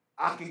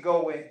 I can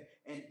go in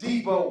and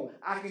devote.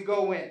 I can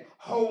go and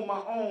hold my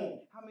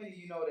own. How many of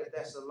you know that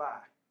that's a lie?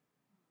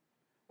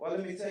 Well,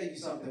 let me tell you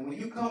something. When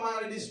you come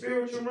out of this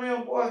spiritual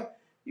realm, boy,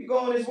 you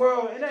go in this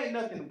world, it ain't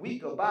nothing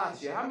weak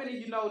about you. How many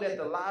of you know that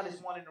the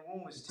loudest one in the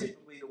room is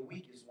typically the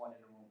weakest one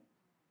in the room?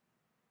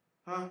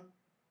 Huh?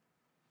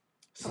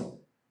 So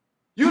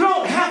you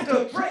don't have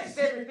to address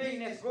everything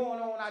that's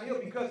going on out here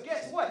because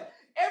guess what?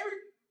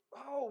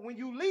 When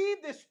you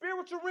leave this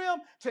spiritual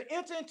realm to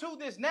enter into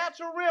this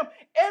natural realm,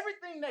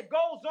 everything that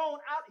goes on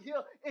out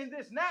here in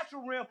this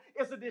natural realm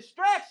is a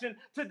distraction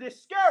to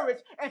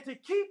discourage and to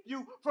keep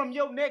you from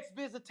your next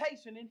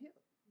visitation in here.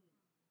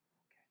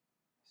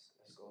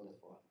 Let's go a little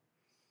farther.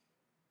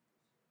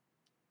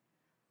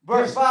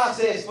 Verse 5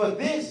 says, for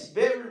this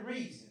very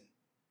reason,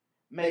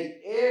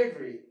 make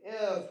every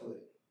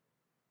effort.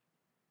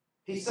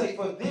 He said,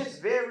 for this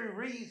very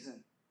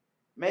reason,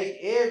 make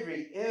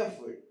every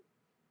effort.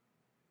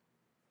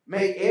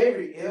 Make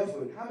every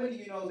effort. How many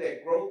of you know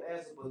that growth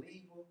as a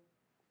believer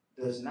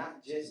does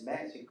not just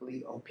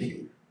magically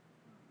appear?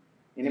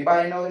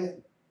 Anybody know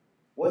that?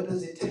 What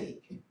does it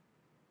take?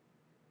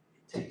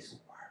 It takes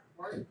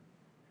work.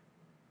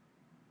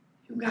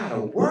 You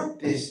gotta work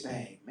this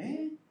thing,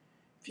 man.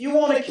 If you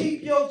want to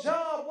keep your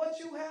job, what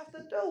you have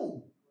to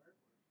do?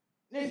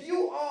 And if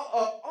you are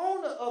an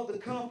owner of the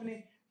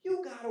company,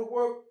 you gotta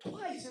work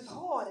twice as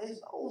hard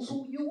as those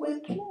who you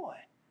employ.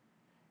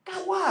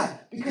 God, why?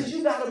 Because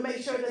you gotta make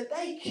sure that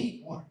they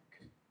keep work.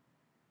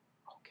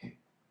 Okay.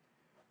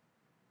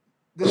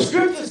 The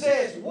scripture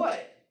says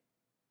what?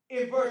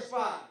 In verse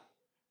 5.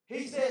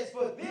 He says,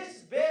 for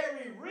this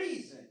very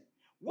reason.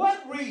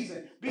 What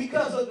reason?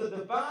 Because of the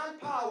divine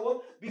power,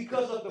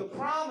 because of the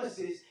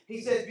promises.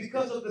 He says,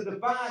 because of the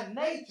divine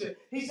nature.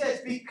 He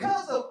says,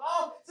 because of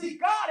all. See,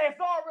 God has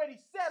already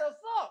set us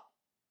up.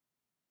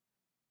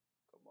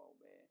 Come on,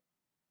 man.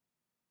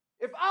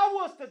 If I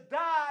was to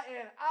die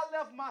and I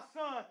left my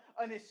son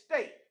an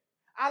estate,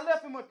 I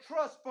left him a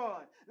trust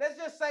fund. Let's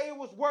just say it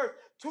was worth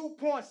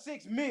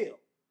 2.6 mil.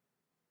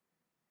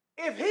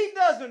 If he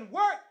doesn't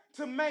work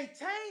to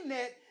maintain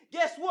that,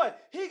 guess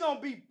what? He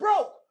gonna be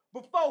broke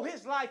before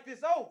his life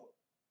is over.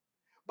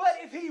 But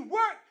if he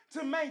worked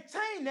to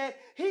maintain that,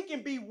 he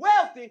can be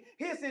wealthy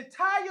his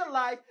entire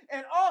life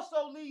and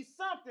also leave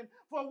something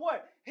for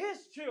what?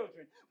 His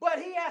children. But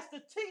he has to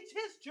teach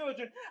his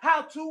children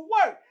how to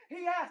work.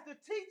 He has to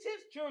teach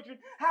his children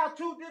how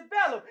to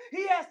develop.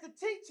 He has to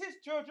teach his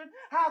children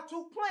how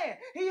to plan.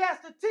 He has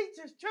to teach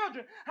his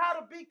children how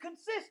to be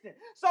consistent.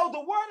 So the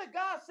word of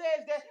God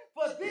says that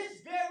for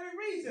this very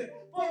reason.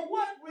 For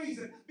what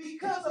reason?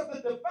 Because of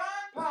the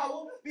divine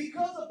power,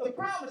 because of the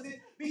promises,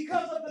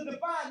 because of the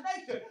divine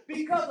nature,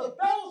 because of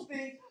those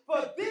things,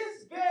 for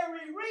this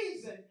very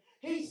reason,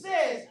 he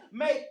says,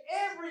 make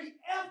every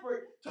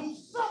effort to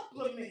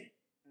supplement.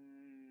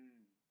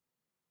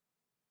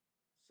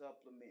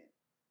 Supplement.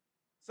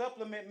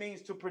 Supplement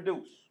means to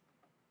produce.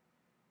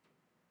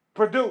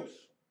 Produce.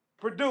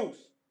 Produce.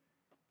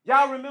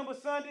 Y'all remember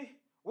Sunday?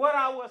 What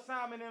our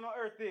assignment in the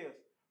earth is?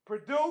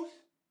 Produce,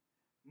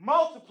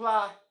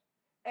 multiply,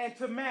 and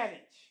to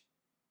manage.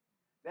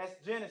 That's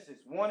Genesis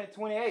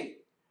 1:28.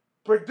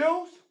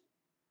 Produce,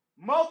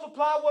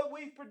 multiply what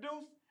we've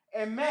produced,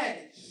 and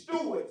manage,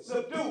 steward,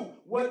 subdue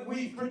what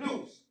we've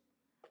produced.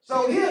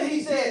 So here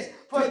he says,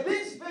 for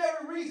this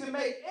very reason,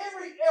 make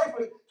every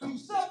effort to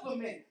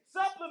supplement.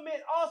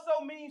 Supplement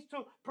also means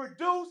to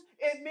produce.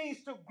 It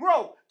means to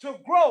grow, to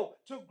grow,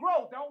 to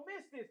grow. Don't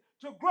miss this,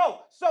 to grow.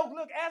 So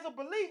look, as a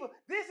believer,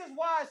 this is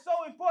why it's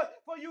so important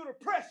for you to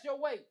press your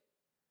way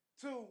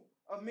to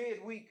a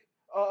midweek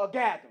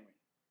gathering.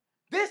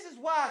 This is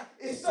why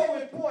it's so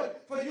important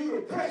for you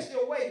to press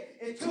your way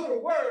into the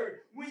word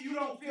when you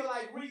don't feel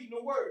like reading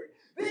the word.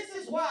 This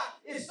is why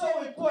it's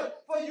so important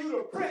for you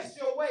to press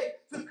your way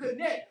to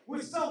connect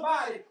with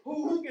somebody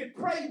who can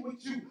pray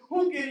with you,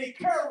 who can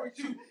encourage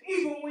you,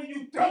 even when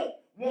you don't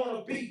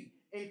want to be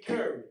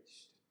encouraged.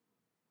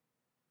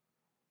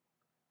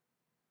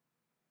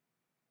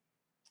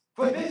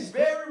 For this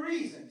very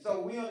reason,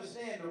 so we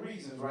understand the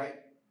reasons, right?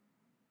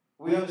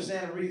 We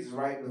understand the reasons,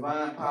 right?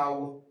 Divine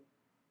power,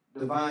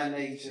 divine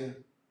nature.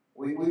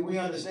 We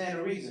understand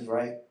the reasons,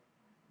 right?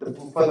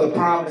 for the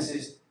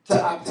promises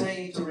to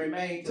obtain, to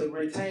remain, to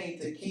retain,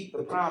 to keep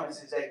the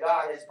promises that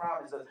God has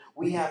promised us,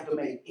 we have to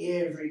make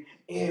every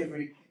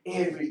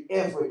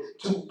effort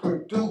to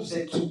produce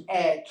and to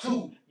add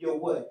to your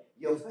what?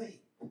 Your faith.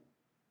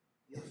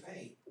 Your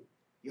faith.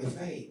 Your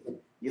faith.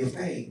 Your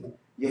faith.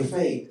 Your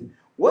faith.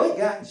 What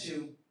got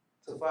you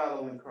to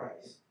following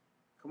Christ?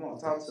 Come on,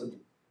 talk to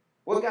me.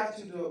 What got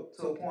you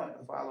to a point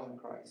of following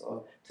Christ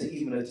or to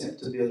even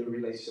attempt to build a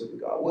relationship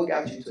with God? What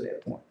got you to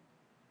that point?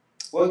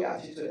 What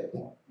got you to that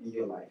point in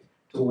your life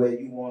to where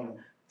you want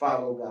to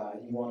follow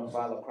God, you want to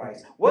follow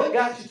Christ? What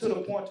got you to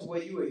the point to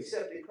where you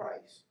accepted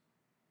Christ?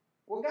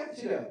 What got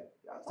you there?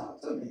 Y'all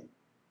talk to me.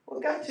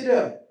 What got you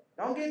there?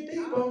 Don't get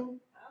deep on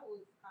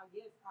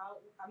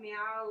me.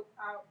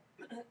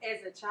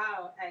 As a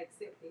child, I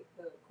accepted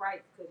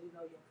Christ because you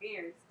know your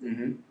parents.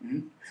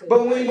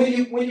 But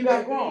when you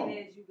got grown,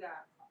 as you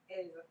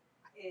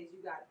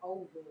got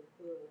older,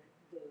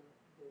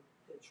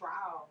 the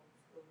trials.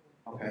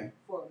 Okay.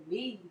 For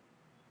me,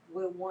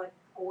 what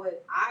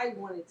I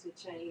wanted to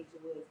change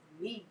was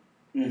me.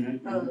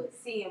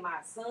 Seeing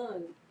my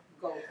son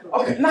go through.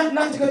 Okay,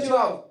 not to cut you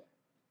off.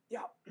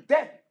 Yeah,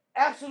 that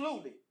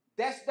absolutely.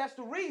 That's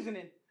the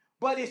reasoning.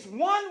 But it's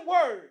one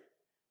word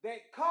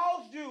that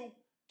caused you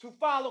to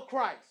follow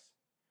Christ.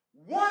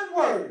 One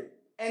word,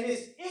 and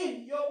it's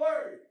in your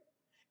word.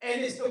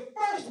 And it's the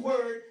first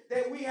word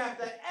that we have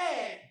to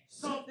add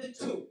something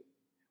to.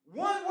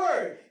 One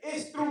word.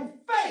 It's through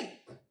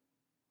faith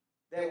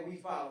that we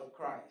follow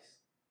Christ.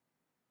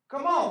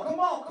 Come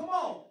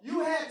on.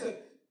 You had to,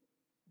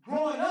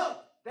 growing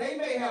up, they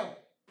may have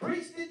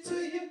preached it to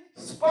you,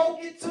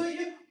 spoke it to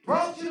you,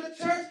 brought you to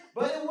church,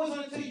 but it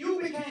wasn't until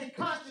you became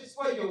conscious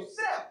for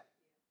yourself.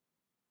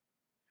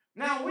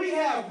 Now we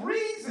have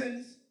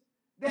reasons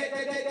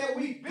that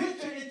we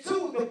venture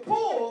into the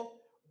pool,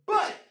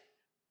 but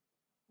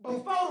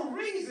before the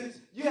reasons,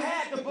 you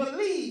had to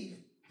believe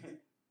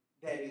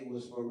that it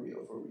was for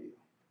real, for real.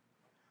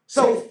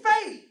 So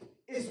faith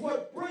is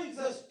what brings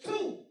us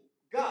to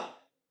God.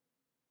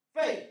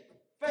 Faith.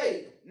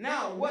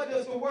 Now, what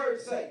does the word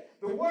say?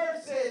 The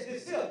word says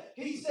this here.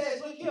 He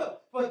says, look here,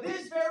 for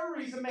this very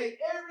reason, make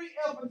every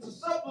effort to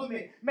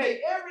supplement,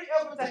 make every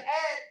effort to add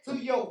to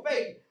your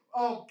faith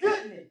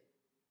goodness.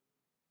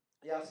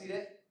 Y'all see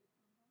that?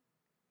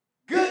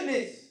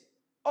 Goodness.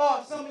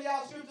 Or some of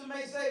y'all scriptures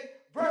may say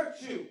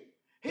virtue.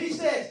 He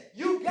says,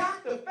 you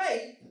got the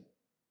faith.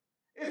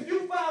 If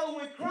you follow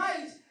in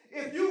Christ,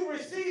 if you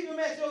receive him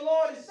as your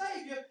Lord and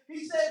Savior,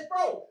 he says,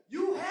 bro,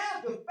 you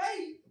have the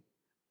faith.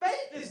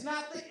 Faith is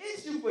not the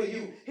issue for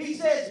you. He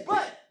says,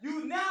 but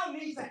you now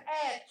need to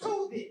add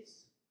to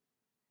this.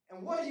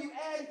 And what are you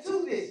adding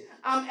to this?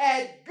 I'm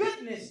adding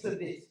goodness to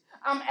this.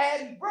 I'm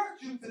adding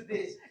virtue to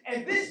this.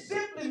 And this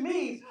simply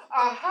means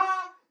a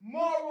high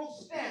moral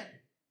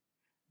standard.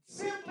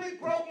 Simply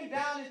broken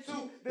down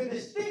into the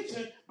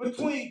distinction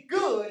between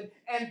good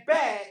and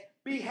bad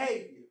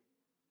behavior.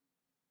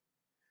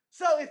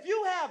 So if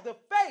you have the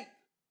faith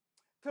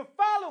to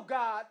follow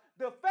God,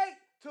 the faith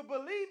to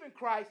believe in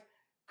Christ,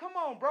 come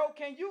on, bro.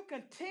 Can you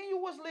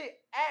continuously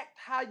act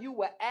how you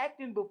were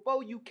acting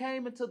before you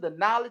came into the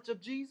knowledge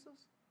of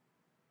Jesus?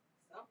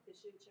 Something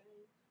should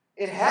change.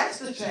 It has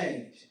to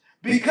change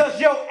because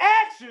your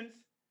actions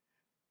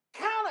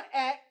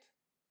counteract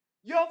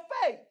your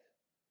faith.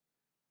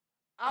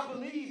 I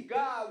believe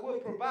God will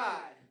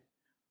provide,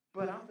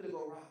 but I'm going to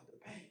go rob the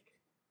bank.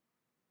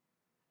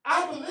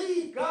 I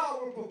believe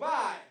God will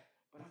provide,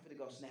 but I'm going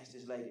to go snatch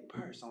this lady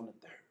purse on the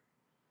third.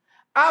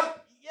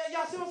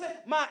 Y'all see what I'm saying?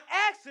 My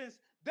actions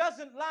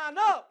doesn't line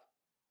up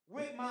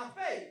with my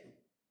faith.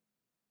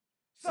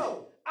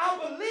 So I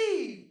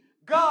believe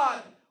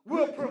God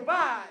will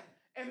provide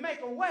and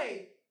make a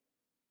way.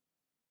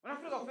 When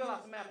I'm going to fill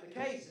out some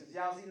applications,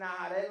 y'all see now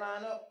how they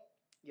line up?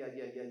 Yeah.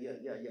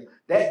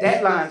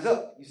 That lines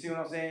up. You see what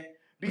I'm saying?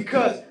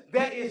 Because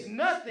there is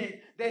nothing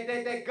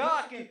that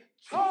God can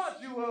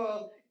charge you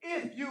of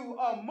if you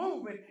are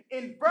moving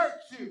in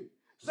virtue.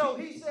 So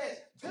he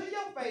says, to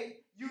your faith,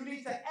 you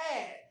need to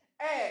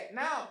add.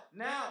 Now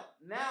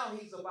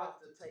he's about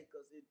to take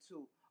us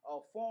into a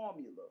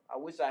formula. I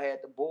wish I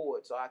had the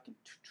board so I can.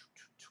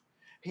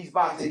 He's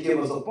about to give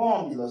us a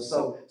formula.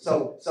 So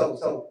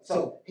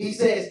he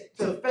says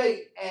to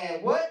faith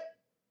add what?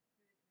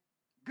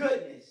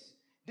 Goodness.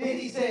 Then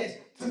he says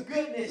to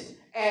goodness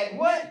add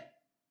what?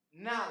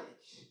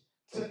 Knowledge.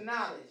 To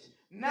knowledge.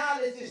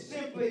 Knowledge is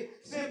simply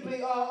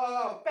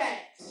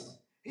facts.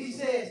 He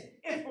says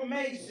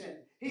information.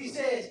 He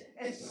says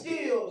and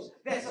skills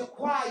that's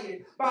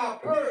acquired by a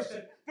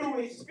person through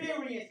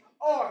experience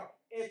or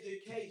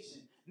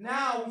education.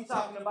 Now we're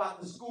talking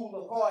about the school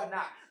of hard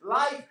knocks.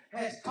 Life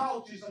has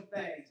taught you some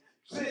things.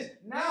 Since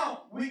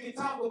now we can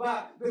talk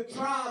about the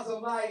trials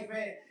of life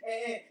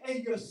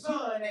and your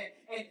son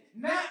and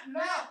now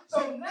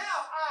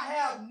I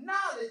have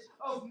knowledge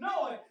of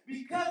knowing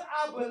because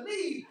I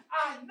believe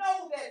I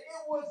know that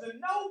it was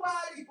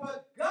nobody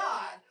but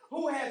God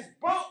who has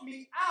brought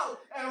me out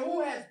and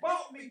who has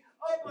brought me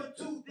up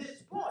until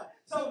this point.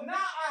 So now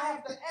I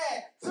have to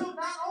add to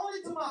not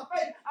only to my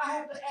faith, I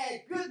have to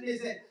add goodness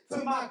goodness, and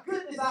to my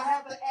goodness I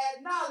have to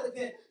add knowledge,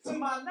 and to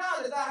my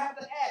knowledge I have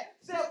to add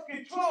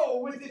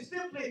self-control, which is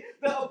simply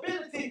the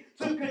ability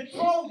to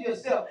control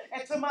yourself.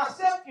 And to my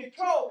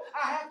self-control,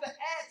 I have to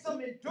add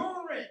some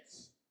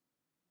endurance.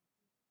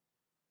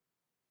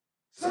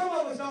 Some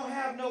of us don't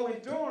have no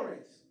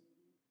endurance.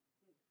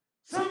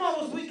 Some of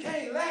us, we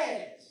can't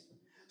last.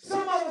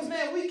 Some of us,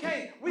 man, we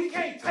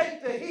can't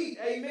take the heat,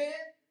 amen?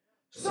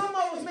 Some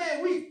of us,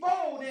 man, we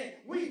fold and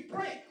we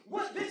break.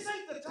 What, this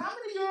ain't the time. How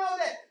many of you know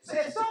that? So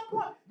at some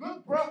point,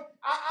 look, bro,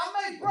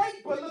 I may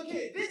break, but look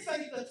here, this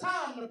ain't the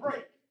time to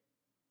break.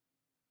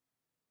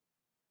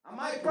 I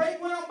might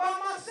break when I'm by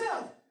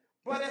myself,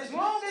 but as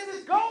long as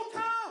it's go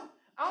time,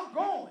 I'm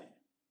going.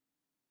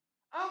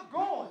 I'm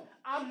going.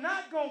 I'm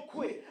not going to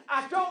quit.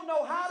 I don't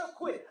know how to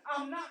quit.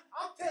 I'm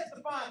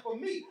testifying for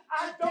me.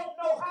 I don't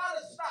know how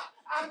to stop.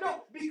 I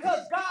don't,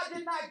 because God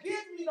did not give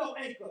me no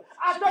anchor.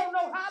 I don't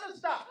know how to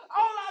stop.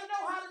 All I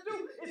know how to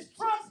do is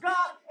trust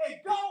God and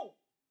go.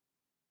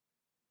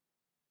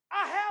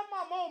 I have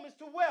my moments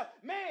to where,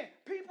 man,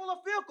 people are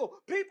fickle.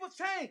 People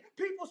change.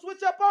 People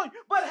switch up on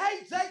you. But hey,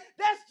 Jay,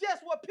 that's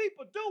just what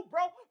people do,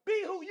 bro.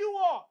 Be who you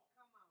are.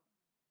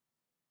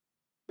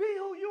 Be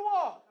who you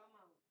are.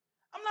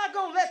 I'm not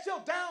going to let your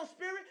down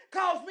spirit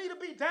cause me to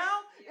be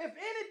down. Yeah. If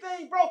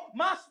anything, bro,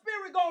 my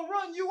spirit going to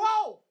run you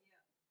off.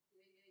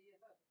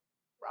 Yeah.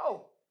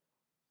 Bro,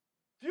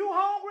 if you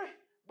hungry,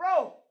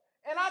 bro,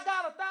 and I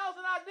got 1,000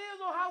 ideas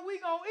on how we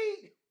going to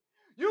eat,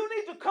 you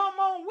need to come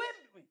on with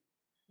me.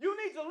 You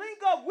need to link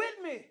up with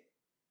me.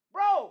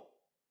 Bro,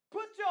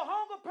 put your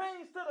hunger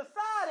pains to the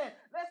side and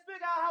let's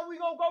figure out how we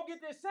going to go get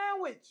this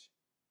sandwich.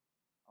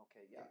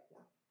 Okay, yeah.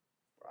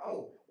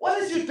 Bro, what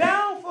is you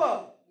down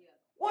for?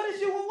 What are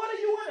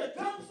you in the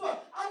dumps for?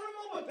 I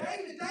remember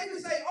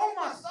David said, oh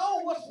my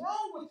soul, what's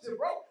wrong with you,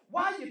 bro?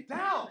 Why are you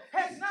down?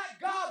 Has not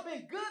God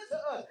been good to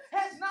us?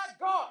 Has not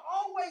God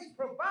always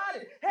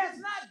provided? Has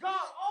not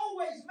God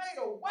always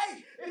made a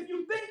way? If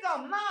you think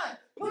I'm lying,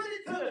 put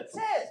it to the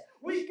test.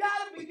 We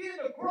got to begin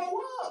to grow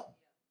up.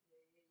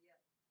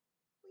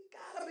 We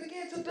got to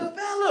begin to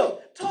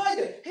develop.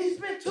 Toya, he's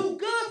been too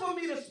good for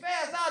me to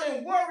spaz out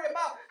and worry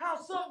about how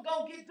something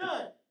going to get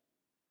done.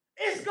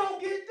 It's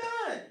going to get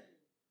done.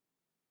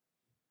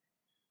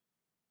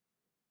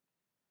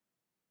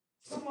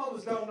 Some of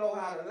us don't know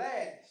how to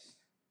last.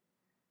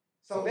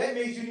 So that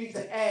means you need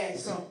to add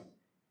some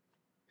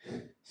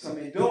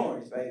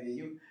endurance,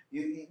 baby.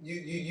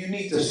 You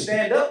need to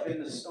stand up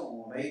in the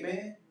storm,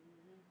 amen.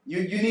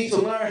 You need to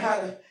learn how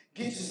to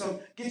get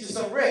you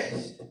some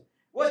rest.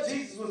 What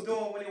Jesus was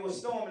doing when he was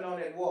storming on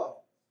that water.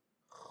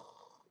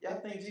 Y'all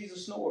think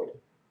Jesus snored?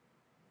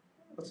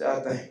 What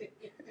y'all think?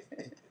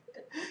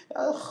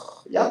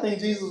 Y'all think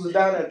Jesus was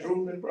down there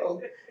drooling,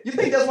 bro? You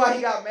think that's why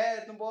he got mad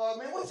at them boys?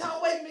 Man, what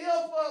y'all wake me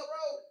up for,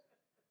 bro?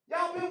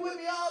 Y'all been with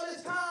me all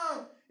this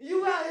time.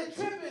 You out here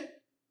tripping.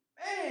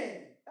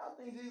 Man, y'all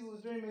think Jesus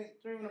was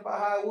dreaming about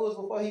how it was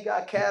before he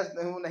got cast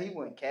down? He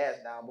wasn't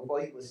cast down.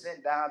 Before he was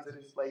sent down to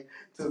this place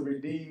to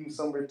redeem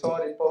some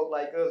retarded folk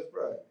like us,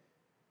 bro.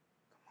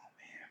 Come on,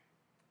 man.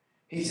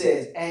 He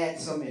says, add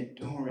some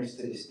endurance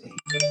to this thing.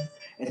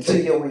 And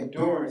to your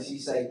endurance, he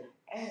say,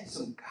 add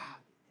some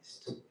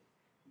godliness to it.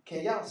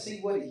 Can y'all see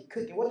what he's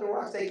cooking? What the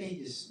rock say? Can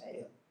you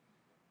smell?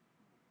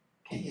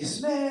 Can you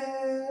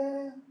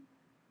smell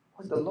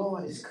what the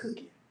Lord is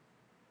cooking?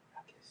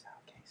 I guess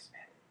I can't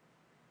smell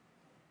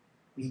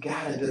it. We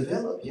gotta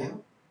develop,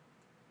 y'all.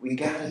 We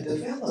gotta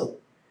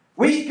develop.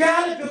 We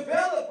gotta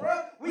develop,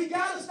 bro. We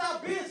gotta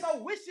stop being so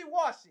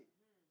wishy-washy.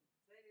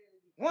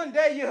 One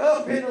day you're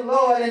up in the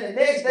Lord, and the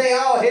next day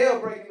all hell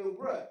breaking loose,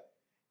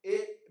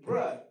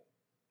 bruh.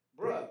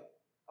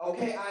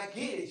 Okay, I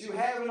get it. You're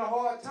having a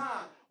hard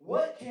time.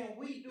 What can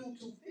we do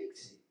to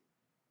fix it?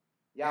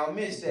 Y'all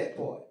missed that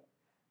part.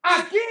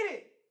 I get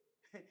it.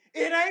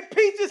 It ain't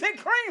peaches and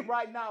cream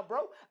right now,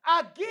 bro.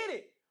 I get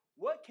it.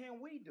 What can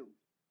we do?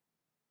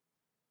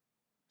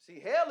 See,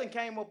 hell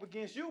came up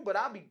against you, but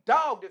I'll be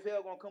dogged if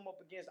hell gonna come up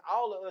against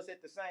all of us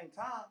at the same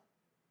time.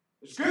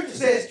 The scripture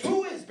says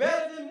two is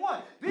better than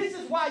one. This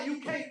is why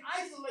you can't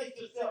isolate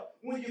yourself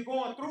when you're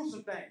going through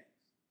some things.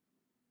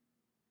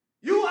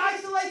 You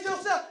isolate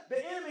yourself,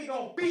 the enemy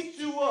gonna beat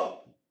you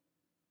up.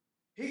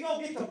 He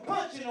gonna get to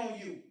punching on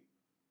you.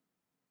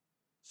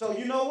 So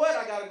you know what?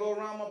 I gotta go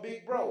around my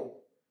big bro.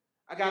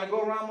 I gotta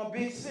go around my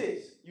big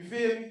sis. You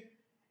feel me?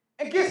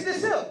 And guess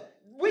this up.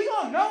 We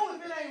gonna know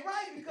if it ain't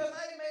right because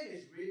hey man,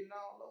 it's written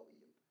all over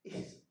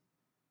you.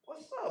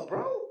 What's up,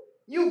 bro?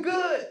 You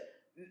good?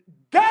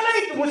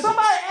 That ain't when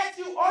somebody asks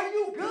you, are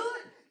you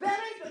good? That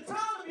ain't the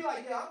time to be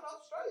like, yeah, I'm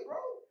straight, bro.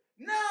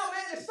 No,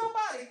 man, if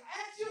somebody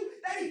asks you,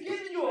 they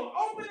giving you an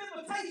open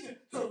invitation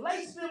to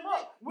lace them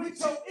up with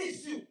your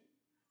issue.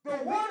 The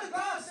word of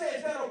God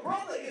says that a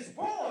brother is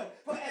born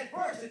for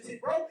adversity,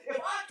 bro. If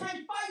I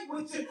can't fight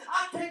with you,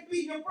 I can't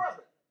be your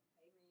brother.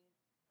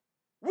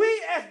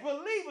 We as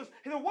believers,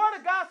 the word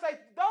of God says,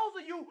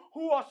 those of you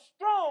who are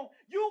strong,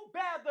 you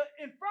bear the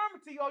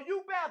infirmity or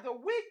you bear the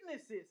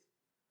weaknesses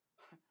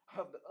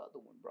of the other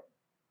one, bro.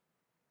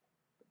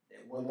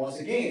 And once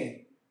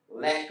again,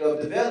 lack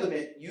of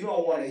development, you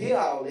don't want to hear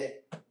all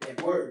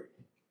that word.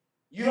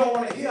 You don't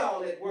want to hear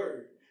all that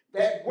word.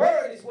 That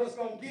word is what's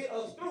going to get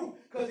us through.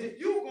 Because if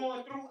you're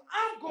going through,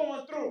 I'm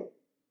going through.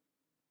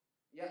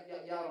 Y'all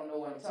don't know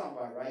what I'm talking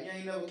about, right? You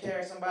ain't never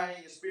carried somebody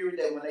in your spirit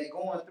that when they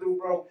going through,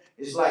 bro,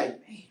 it's like,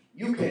 man,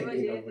 you can't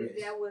get no rest.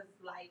 That was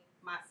like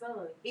my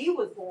son. He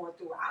was going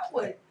through. I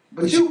was.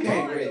 But you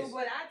can't rest.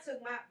 But I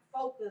took my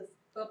focus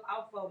up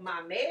off of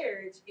my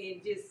marriage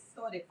and just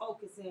started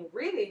focusing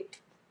really,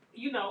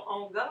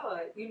 on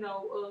God.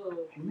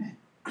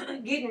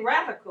 Getting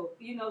radical.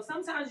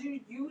 Sometimes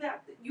you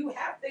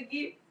have to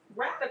get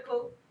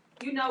radical.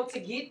 To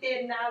get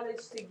that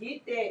knowledge, to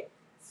get that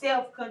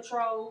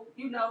self-control.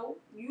 You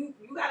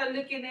got to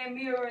look in that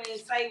mirror and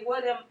say,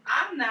 what am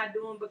I'm not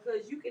doing,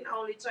 because you can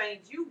only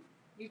change you.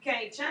 You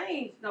can't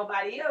change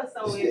nobody else.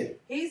 So if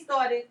he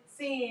started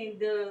seeing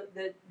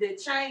the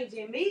change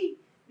in me,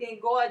 then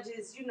God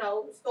just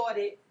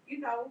started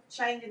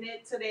changing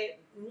it to that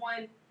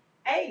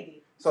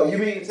 180. So you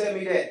mean to tell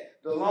me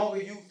that the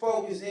longer you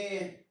focus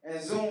in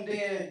and zoomed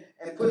in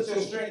and put your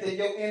strength and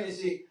your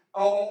energy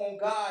on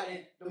God,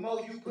 and the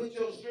more you put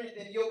your strength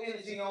and your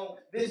energy on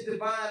this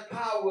divine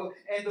power,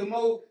 and the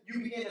more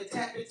you begin to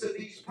tap into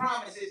these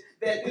promises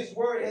that this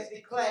word has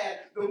declared,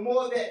 the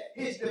more that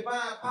his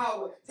divine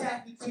power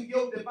taps into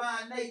your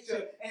divine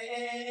nature,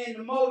 and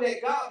the more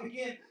that God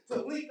begins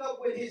to link up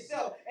with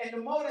himself, and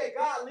the more that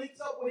God links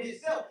up with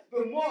himself,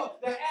 the more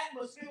the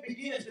atmosphere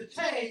begins to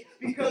change.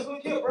 Because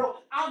look here, bro,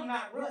 I'm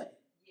not running.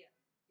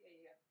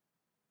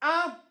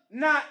 I'm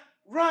not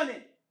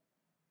running.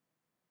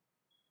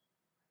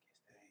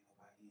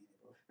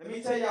 Let me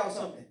tell y'all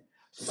something.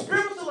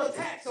 Spiritual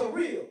attacks are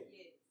real.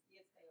 Yes, they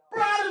are.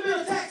 Bro, I've been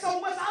attacked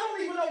so much, I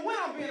don't even know when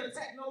I'm being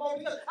attacked no more,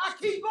 because I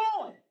keep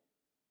going.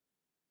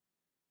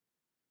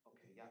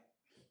 Okay, y'all.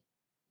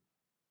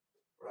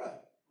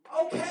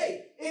 Bro,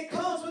 okay, it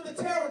comes with the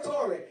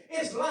territory.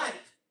 It's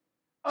life.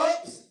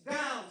 Ups,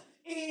 downs,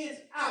 ins,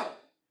 out.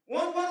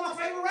 One of my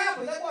favorite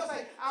rappers, that boy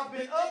say, I've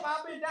been up,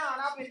 I've been down,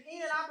 I've been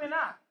in, I've been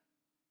out.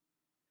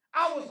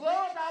 I was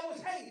loved, I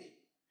was hated.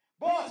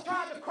 Boys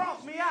tried to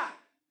cross me out.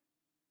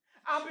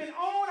 I've been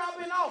on, I've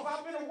been off.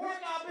 I've been a worker,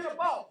 I've been a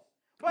boss.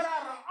 But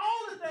out of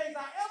all the things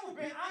I ever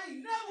been, I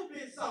ain't never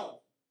been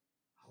soft.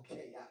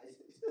 Okay,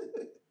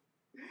 y'all.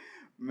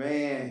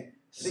 Man,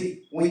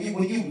 see, when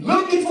you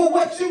looking for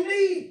what you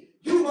need,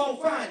 you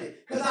gonna find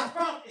it. Because I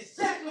found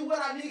exactly what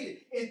I needed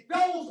in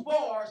those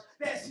bars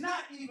that's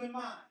not even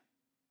mine.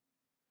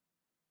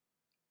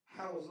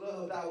 I was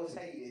loved, I was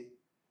hated.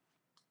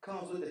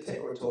 Comes with the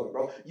territory,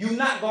 bro. You're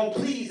not gonna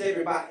please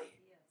everybody.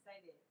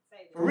 Say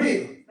that. For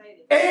real.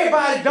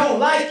 Everybody don't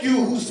like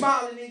you who's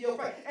smiling in your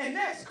face. And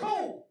that's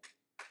cool.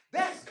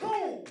 That's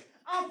cool.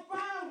 I'm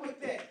fine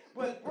with that.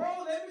 But,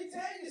 bro, let me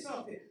tell you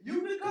something.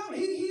 You can come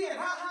here and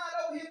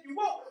hide over here if you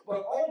want.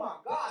 But, oh, my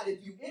God,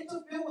 if you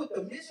interfere with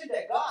the mission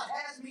that God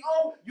has me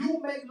on, you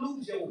may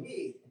lose your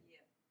head.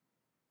 Yeah.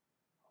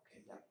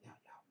 Okay, y'all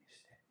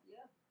missed that.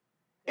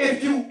 Yeah.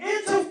 If you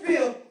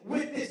interfere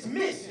with this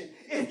mission,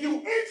 if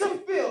you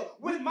interfere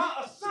with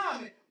my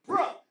assignment,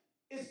 bro,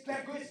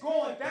 it's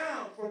going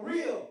down for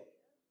real.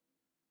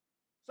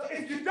 So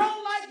if you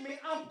don't like me,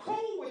 I'm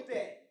cool with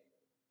that.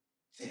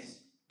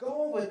 Just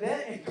go over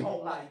there and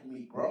don't like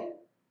me, bro.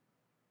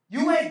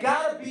 You ain't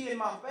gotta be in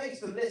my face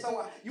to let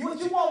someone. What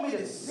you want me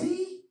to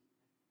see?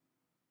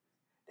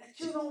 That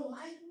you don't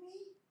like me?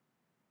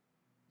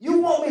 You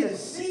want me to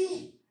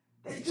see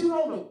that you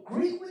don't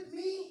agree with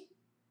me?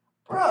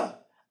 Bruh,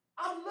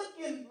 I'm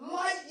looking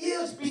light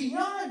years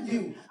beyond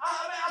you.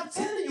 I'm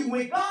telling you,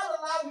 when God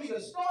allowed me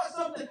to start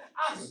something,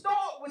 I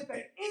start with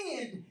the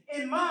end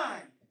in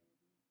mind.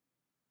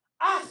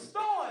 I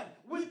start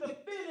with the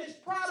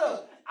finished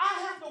product.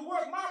 I have to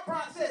work my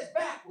process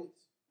backwards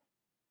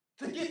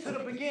to get to the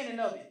beginning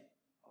of it.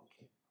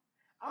 Okay.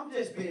 I'm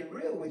just being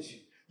real with you.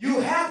 You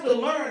have to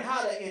learn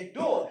how to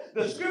endure.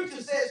 The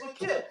scripture says, look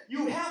here,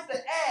 you have to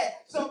add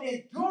some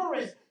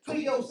endurance to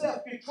your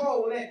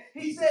self-control. And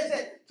he says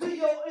that to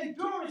your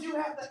endurance, you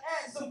have to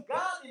add some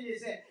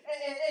godliness.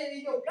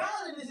 And your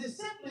godliness is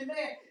simply,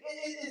 man,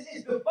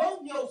 is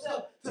devoting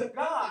yourself to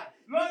God,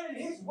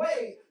 learning his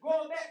ways,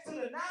 going back to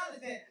the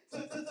knowledge. And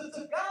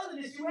to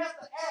godliness, you have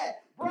to add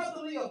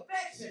brotherly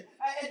affection.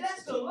 And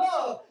that's to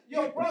love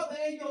your brother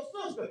and your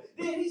sister.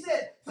 Then he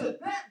says, to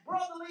that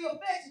brotherly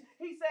affection,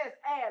 he says,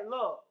 add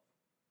love.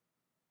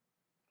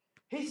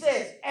 He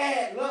says,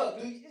 add love.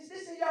 Is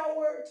this in y'all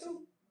word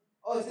too?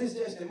 Or is this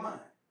just in mine?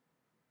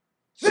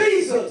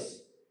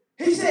 Jesus,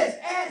 he says,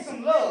 add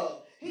some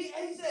love. He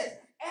says,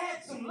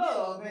 add some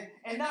love.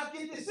 And now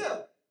get this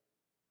up.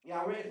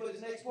 Y'all ready for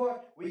this next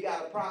part? We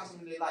got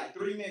approximately like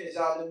 3 minutes,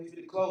 y'all. Then we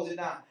finna close it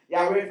down.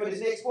 Y'all ready for this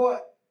next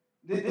part?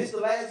 This is the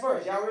last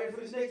verse. Y'all ready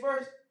for this next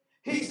verse?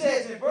 He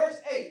says in verse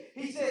 8,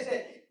 he says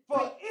that,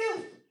 for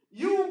if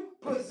you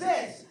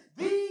possess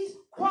these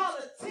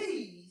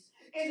qualities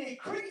in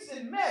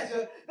increasing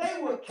measure,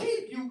 they will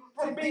keep you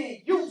from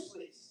being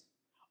useless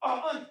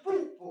or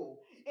unfruitful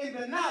in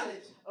the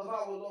knowledge of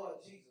our Lord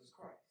Jesus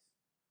Christ.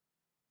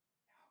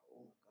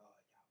 Oh,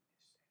 God, y'all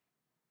missed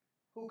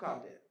Who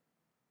caught that?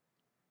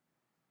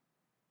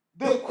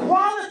 The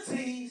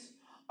qualities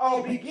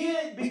are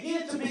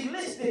begin to be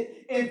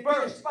listed in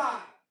verse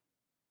 5.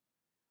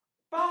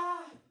 5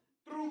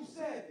 through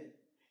 7.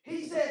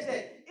 He says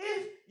that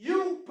if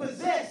you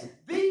possess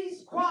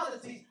these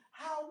qualities,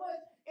 how much?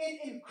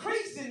 In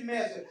increasing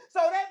measure. So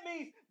that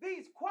means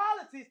these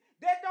qualities,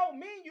 that don't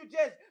mean you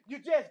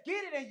just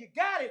get it and you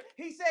got it.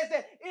 He says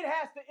that it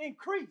has to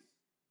increase.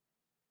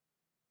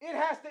 It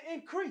has to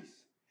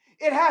increase.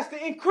 It has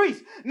to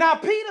increase. Now,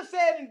 Peter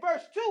said in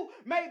verse 2,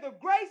 may the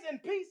grace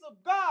and peace of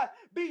God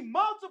be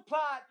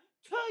multiplied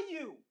to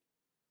you.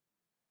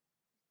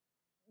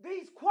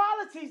 These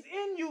qualities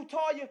in you,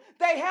 Toya,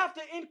 they have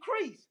to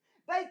increase.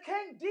 They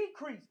can't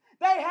decrease.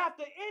 They have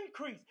to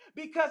increase.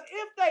 Because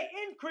if they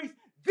increase,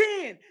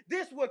 then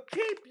this will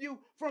keep you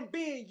from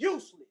being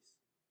useless.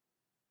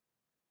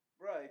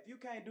 Bruh, if you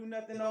can't do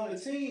nothing on the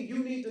team,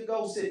 you need to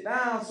go sit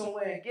down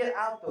somewhere and get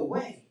out the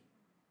way.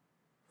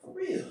 For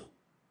real.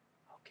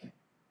 Okay.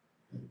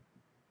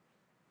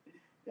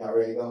 Y'all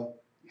ready to go?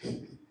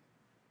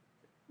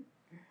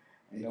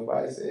 Ain't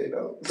nobody said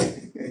no.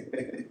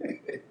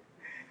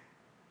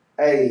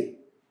 Hey,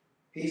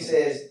 he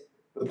says,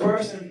 the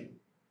person,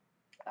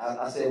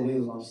 I said we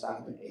was going to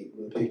stop at 8.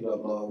 We'll pick it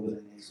up, Lord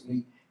willing, next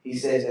week. He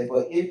says that,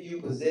 but if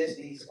you possess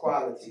these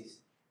qualities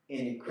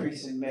in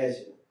increasing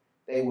measure,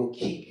 they will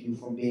keep you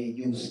from being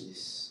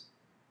useless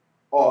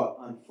or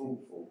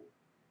unfruitful.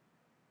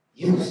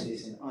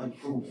 Useless and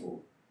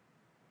unfruitful.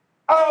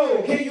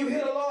 Oh, can you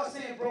hear the Lord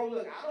saying, bro,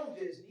 look, I don't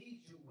just need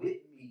you with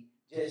me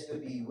just to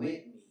be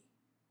with me.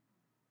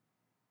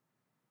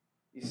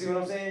 You see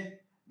what I'm saying?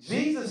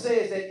 Jesus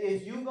says that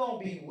if you're going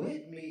to be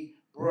with me,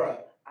 bruh,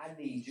 I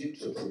need you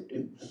to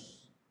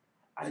produce.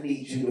 I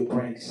need you to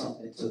bring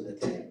something to the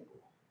table.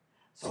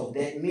 So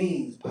that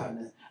means,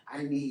 partner,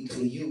 I need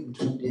for you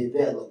to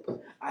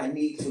develop. I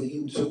need for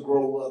you to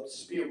grow up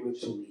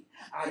spiritually.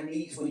 I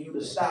need for you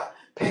to stop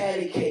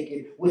patty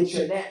caking with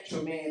your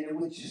natural man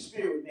and with your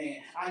spirit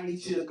man. I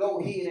need you to go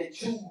ahead and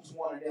choose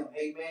one of them,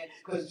 amen.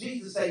 Because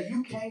Jesus said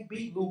you can't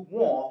be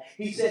lukewarm.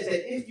 He says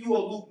that if you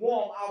are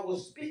lukewarm, I will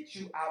spit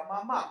you out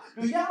my mouth.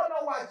 Do y'all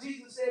know why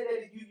Jesus said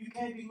that you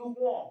can't be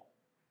lukewarm?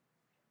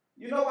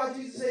 You know why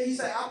Jesus said? He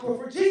said, I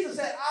prefer. Jesus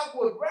said, I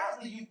would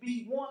rather you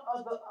be one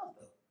or the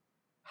other.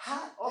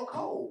 Hot or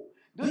cold.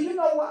 Do you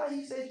know why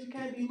he says you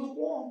can't be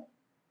lukewarm?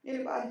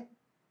 Anybody?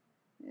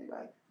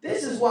 Anybody?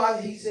 This is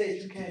why he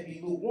says you can't be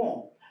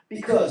lukewarm.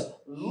 Because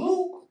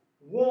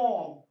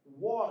lukewarm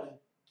water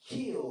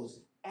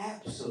kills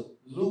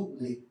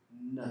absolutely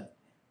nothing.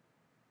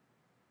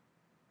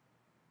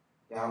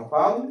 Y'all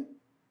follow me?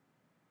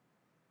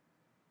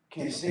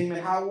 Can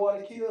steaming hot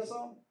water kill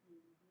something?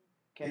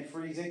 Can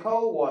freezing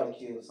cold water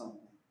kill something?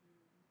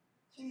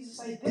 Jesus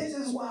said, this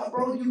is why,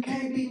 bro, you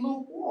can't be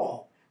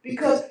lukewarm.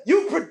 Because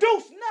you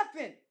produce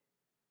nothing.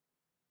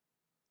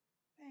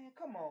 Man,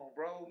 come on,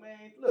 bro,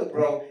 man. Look,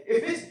 bro,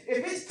 if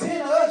it's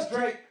 10 of us,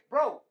 Drake,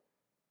 bro,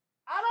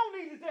 I don't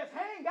need to just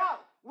hang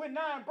out with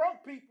 9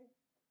 broke people.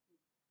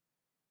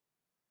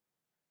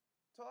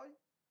 Tell you,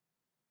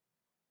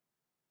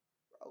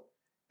 bro.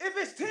 If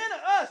it's 10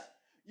 of us,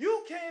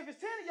 if it's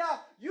 10 of y'all,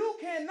 you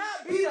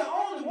cannot be the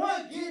only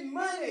one getting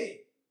money.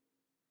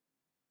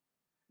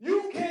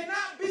 You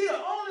cannot be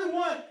the only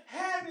one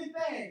having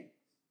things.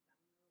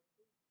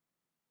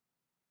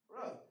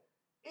 Bro.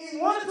 Either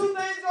one or two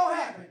things gonna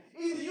happen.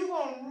 Either you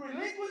gonna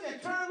relinquish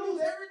and turn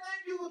loose everything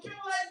you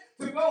accumulate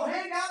to go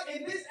hang out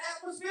in this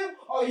atmosphere,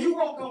 or you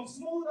gonna come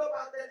smooth up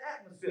out that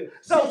atmosphere.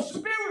 So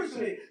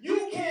spiritually,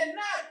 you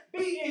cannot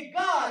be in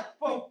God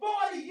for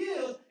 40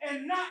 years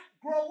and not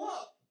grow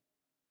up.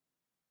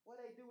 Where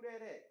they do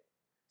that at?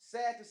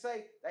 Sad to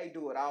say, they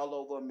do it all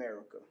over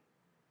America.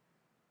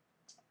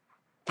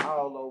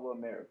 All over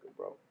America,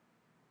 bro.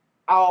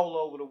 All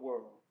over the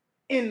world.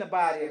 In the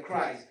body of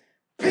Christ.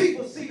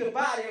 People see the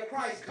body of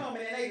Christ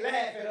coming and they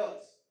laugh at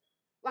us.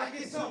 Like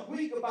it's something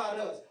weak about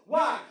us.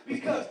 Why?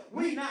 Because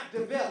we not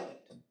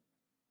developed.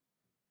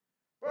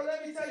 Bro,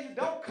 let me tell you,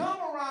 don't come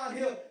around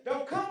here,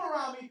 don't come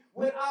around me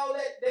with all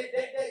that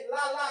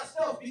la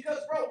stuff. Because,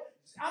 bro,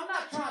 I'm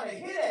not trying to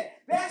hear that.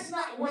 That's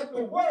not what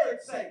the word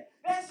say.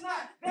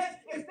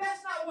 If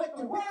that's not what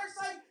the word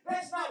say,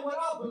 that's not what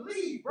I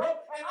believe, bro. And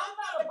I'm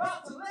not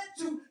about to let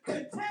you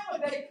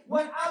contaminate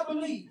what I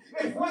believe.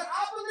 If what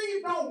I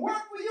believe don't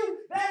work for you,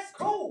 that's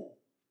cool.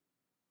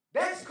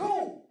 That's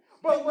cool.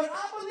 But what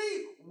I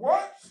believe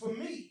works for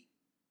me.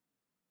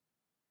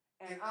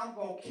 And I'm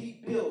going to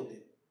keep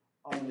building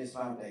on this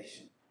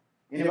foundation.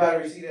 Anybody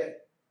receive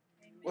that?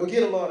 Amen. Well,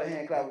 give the Lord a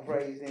hand clap of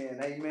praise then.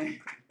 Amen.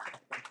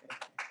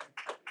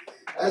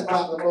 That's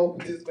about the most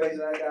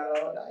participation I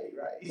got all night,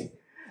 right?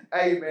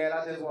 Hey, man,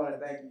 I just want to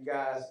thank you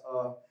guys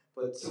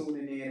for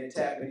tuning in and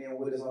tapping in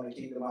with us on the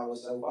Kingdom Hour.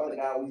 So, Father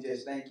God, we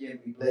just thank you and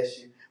we bless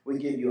you. We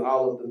give you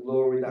all of the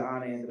glory, the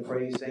honor, and the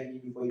praise.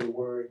 Thank you for your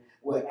word.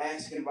 We're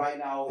asking right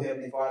now, oh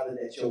Heavenly Father,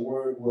 that your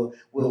word will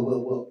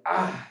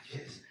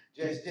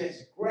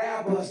just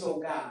grab us, oh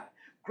God.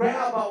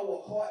 Grab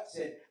our hearts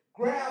and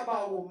grab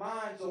our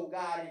minds, oh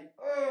God, and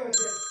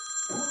just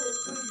pull it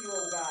to you,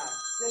 oh God.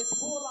 Just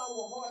pull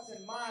our hearts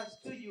and minds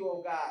to you,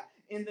 oh God,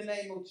 in the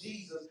name of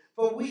Jesus.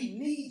 For we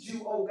need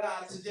you, oh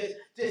God, to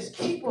just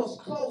keep us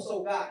close,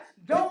 oh God.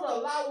 Don't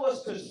allow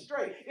us to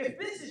stray. If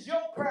this is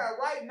your prayer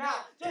right now,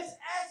 just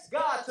ask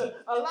God to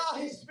allow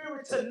his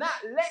spirit to not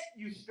let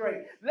you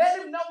stray. Let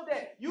him know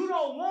that you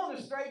don't want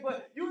to stray,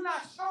 but you're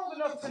not strong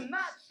enough to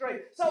not stray.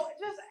 So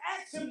just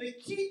ask him to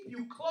keep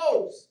you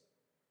close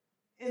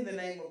in the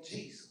name of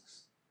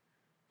Jesus.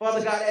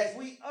 Father God, as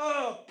we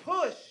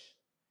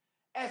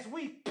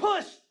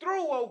push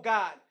through, oh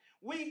God,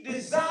 we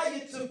desire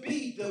to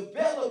be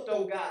developed,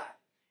 oh God,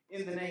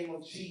 in the name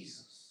of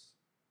Jesus.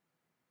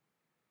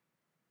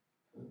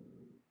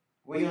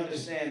 We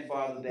understand,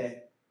 Father,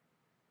 that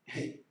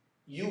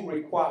you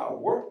require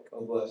work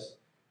of us,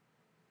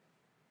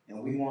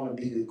 and we want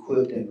to be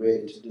equipped and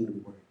ready to do the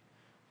work.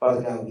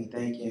 Father God, we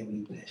thank you and we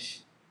bless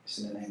you. It's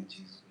in the name of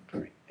Jesus we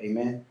pray.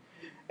 Amen.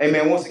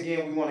 Amen. Once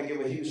again, we want to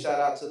give a huge shout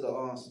out to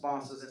the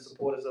sponsors and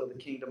supporters of the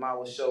Kingdom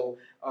Hour Show.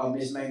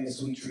 Miss Mamie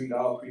Sweet Treat,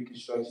 All Creek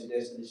Construction,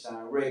 Destiny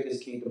Shine Records,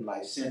 Kingdom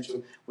Life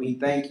Central. We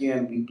thank you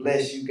and we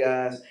bless you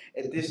guys.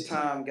 At this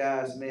time,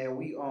 guys, man,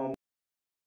 we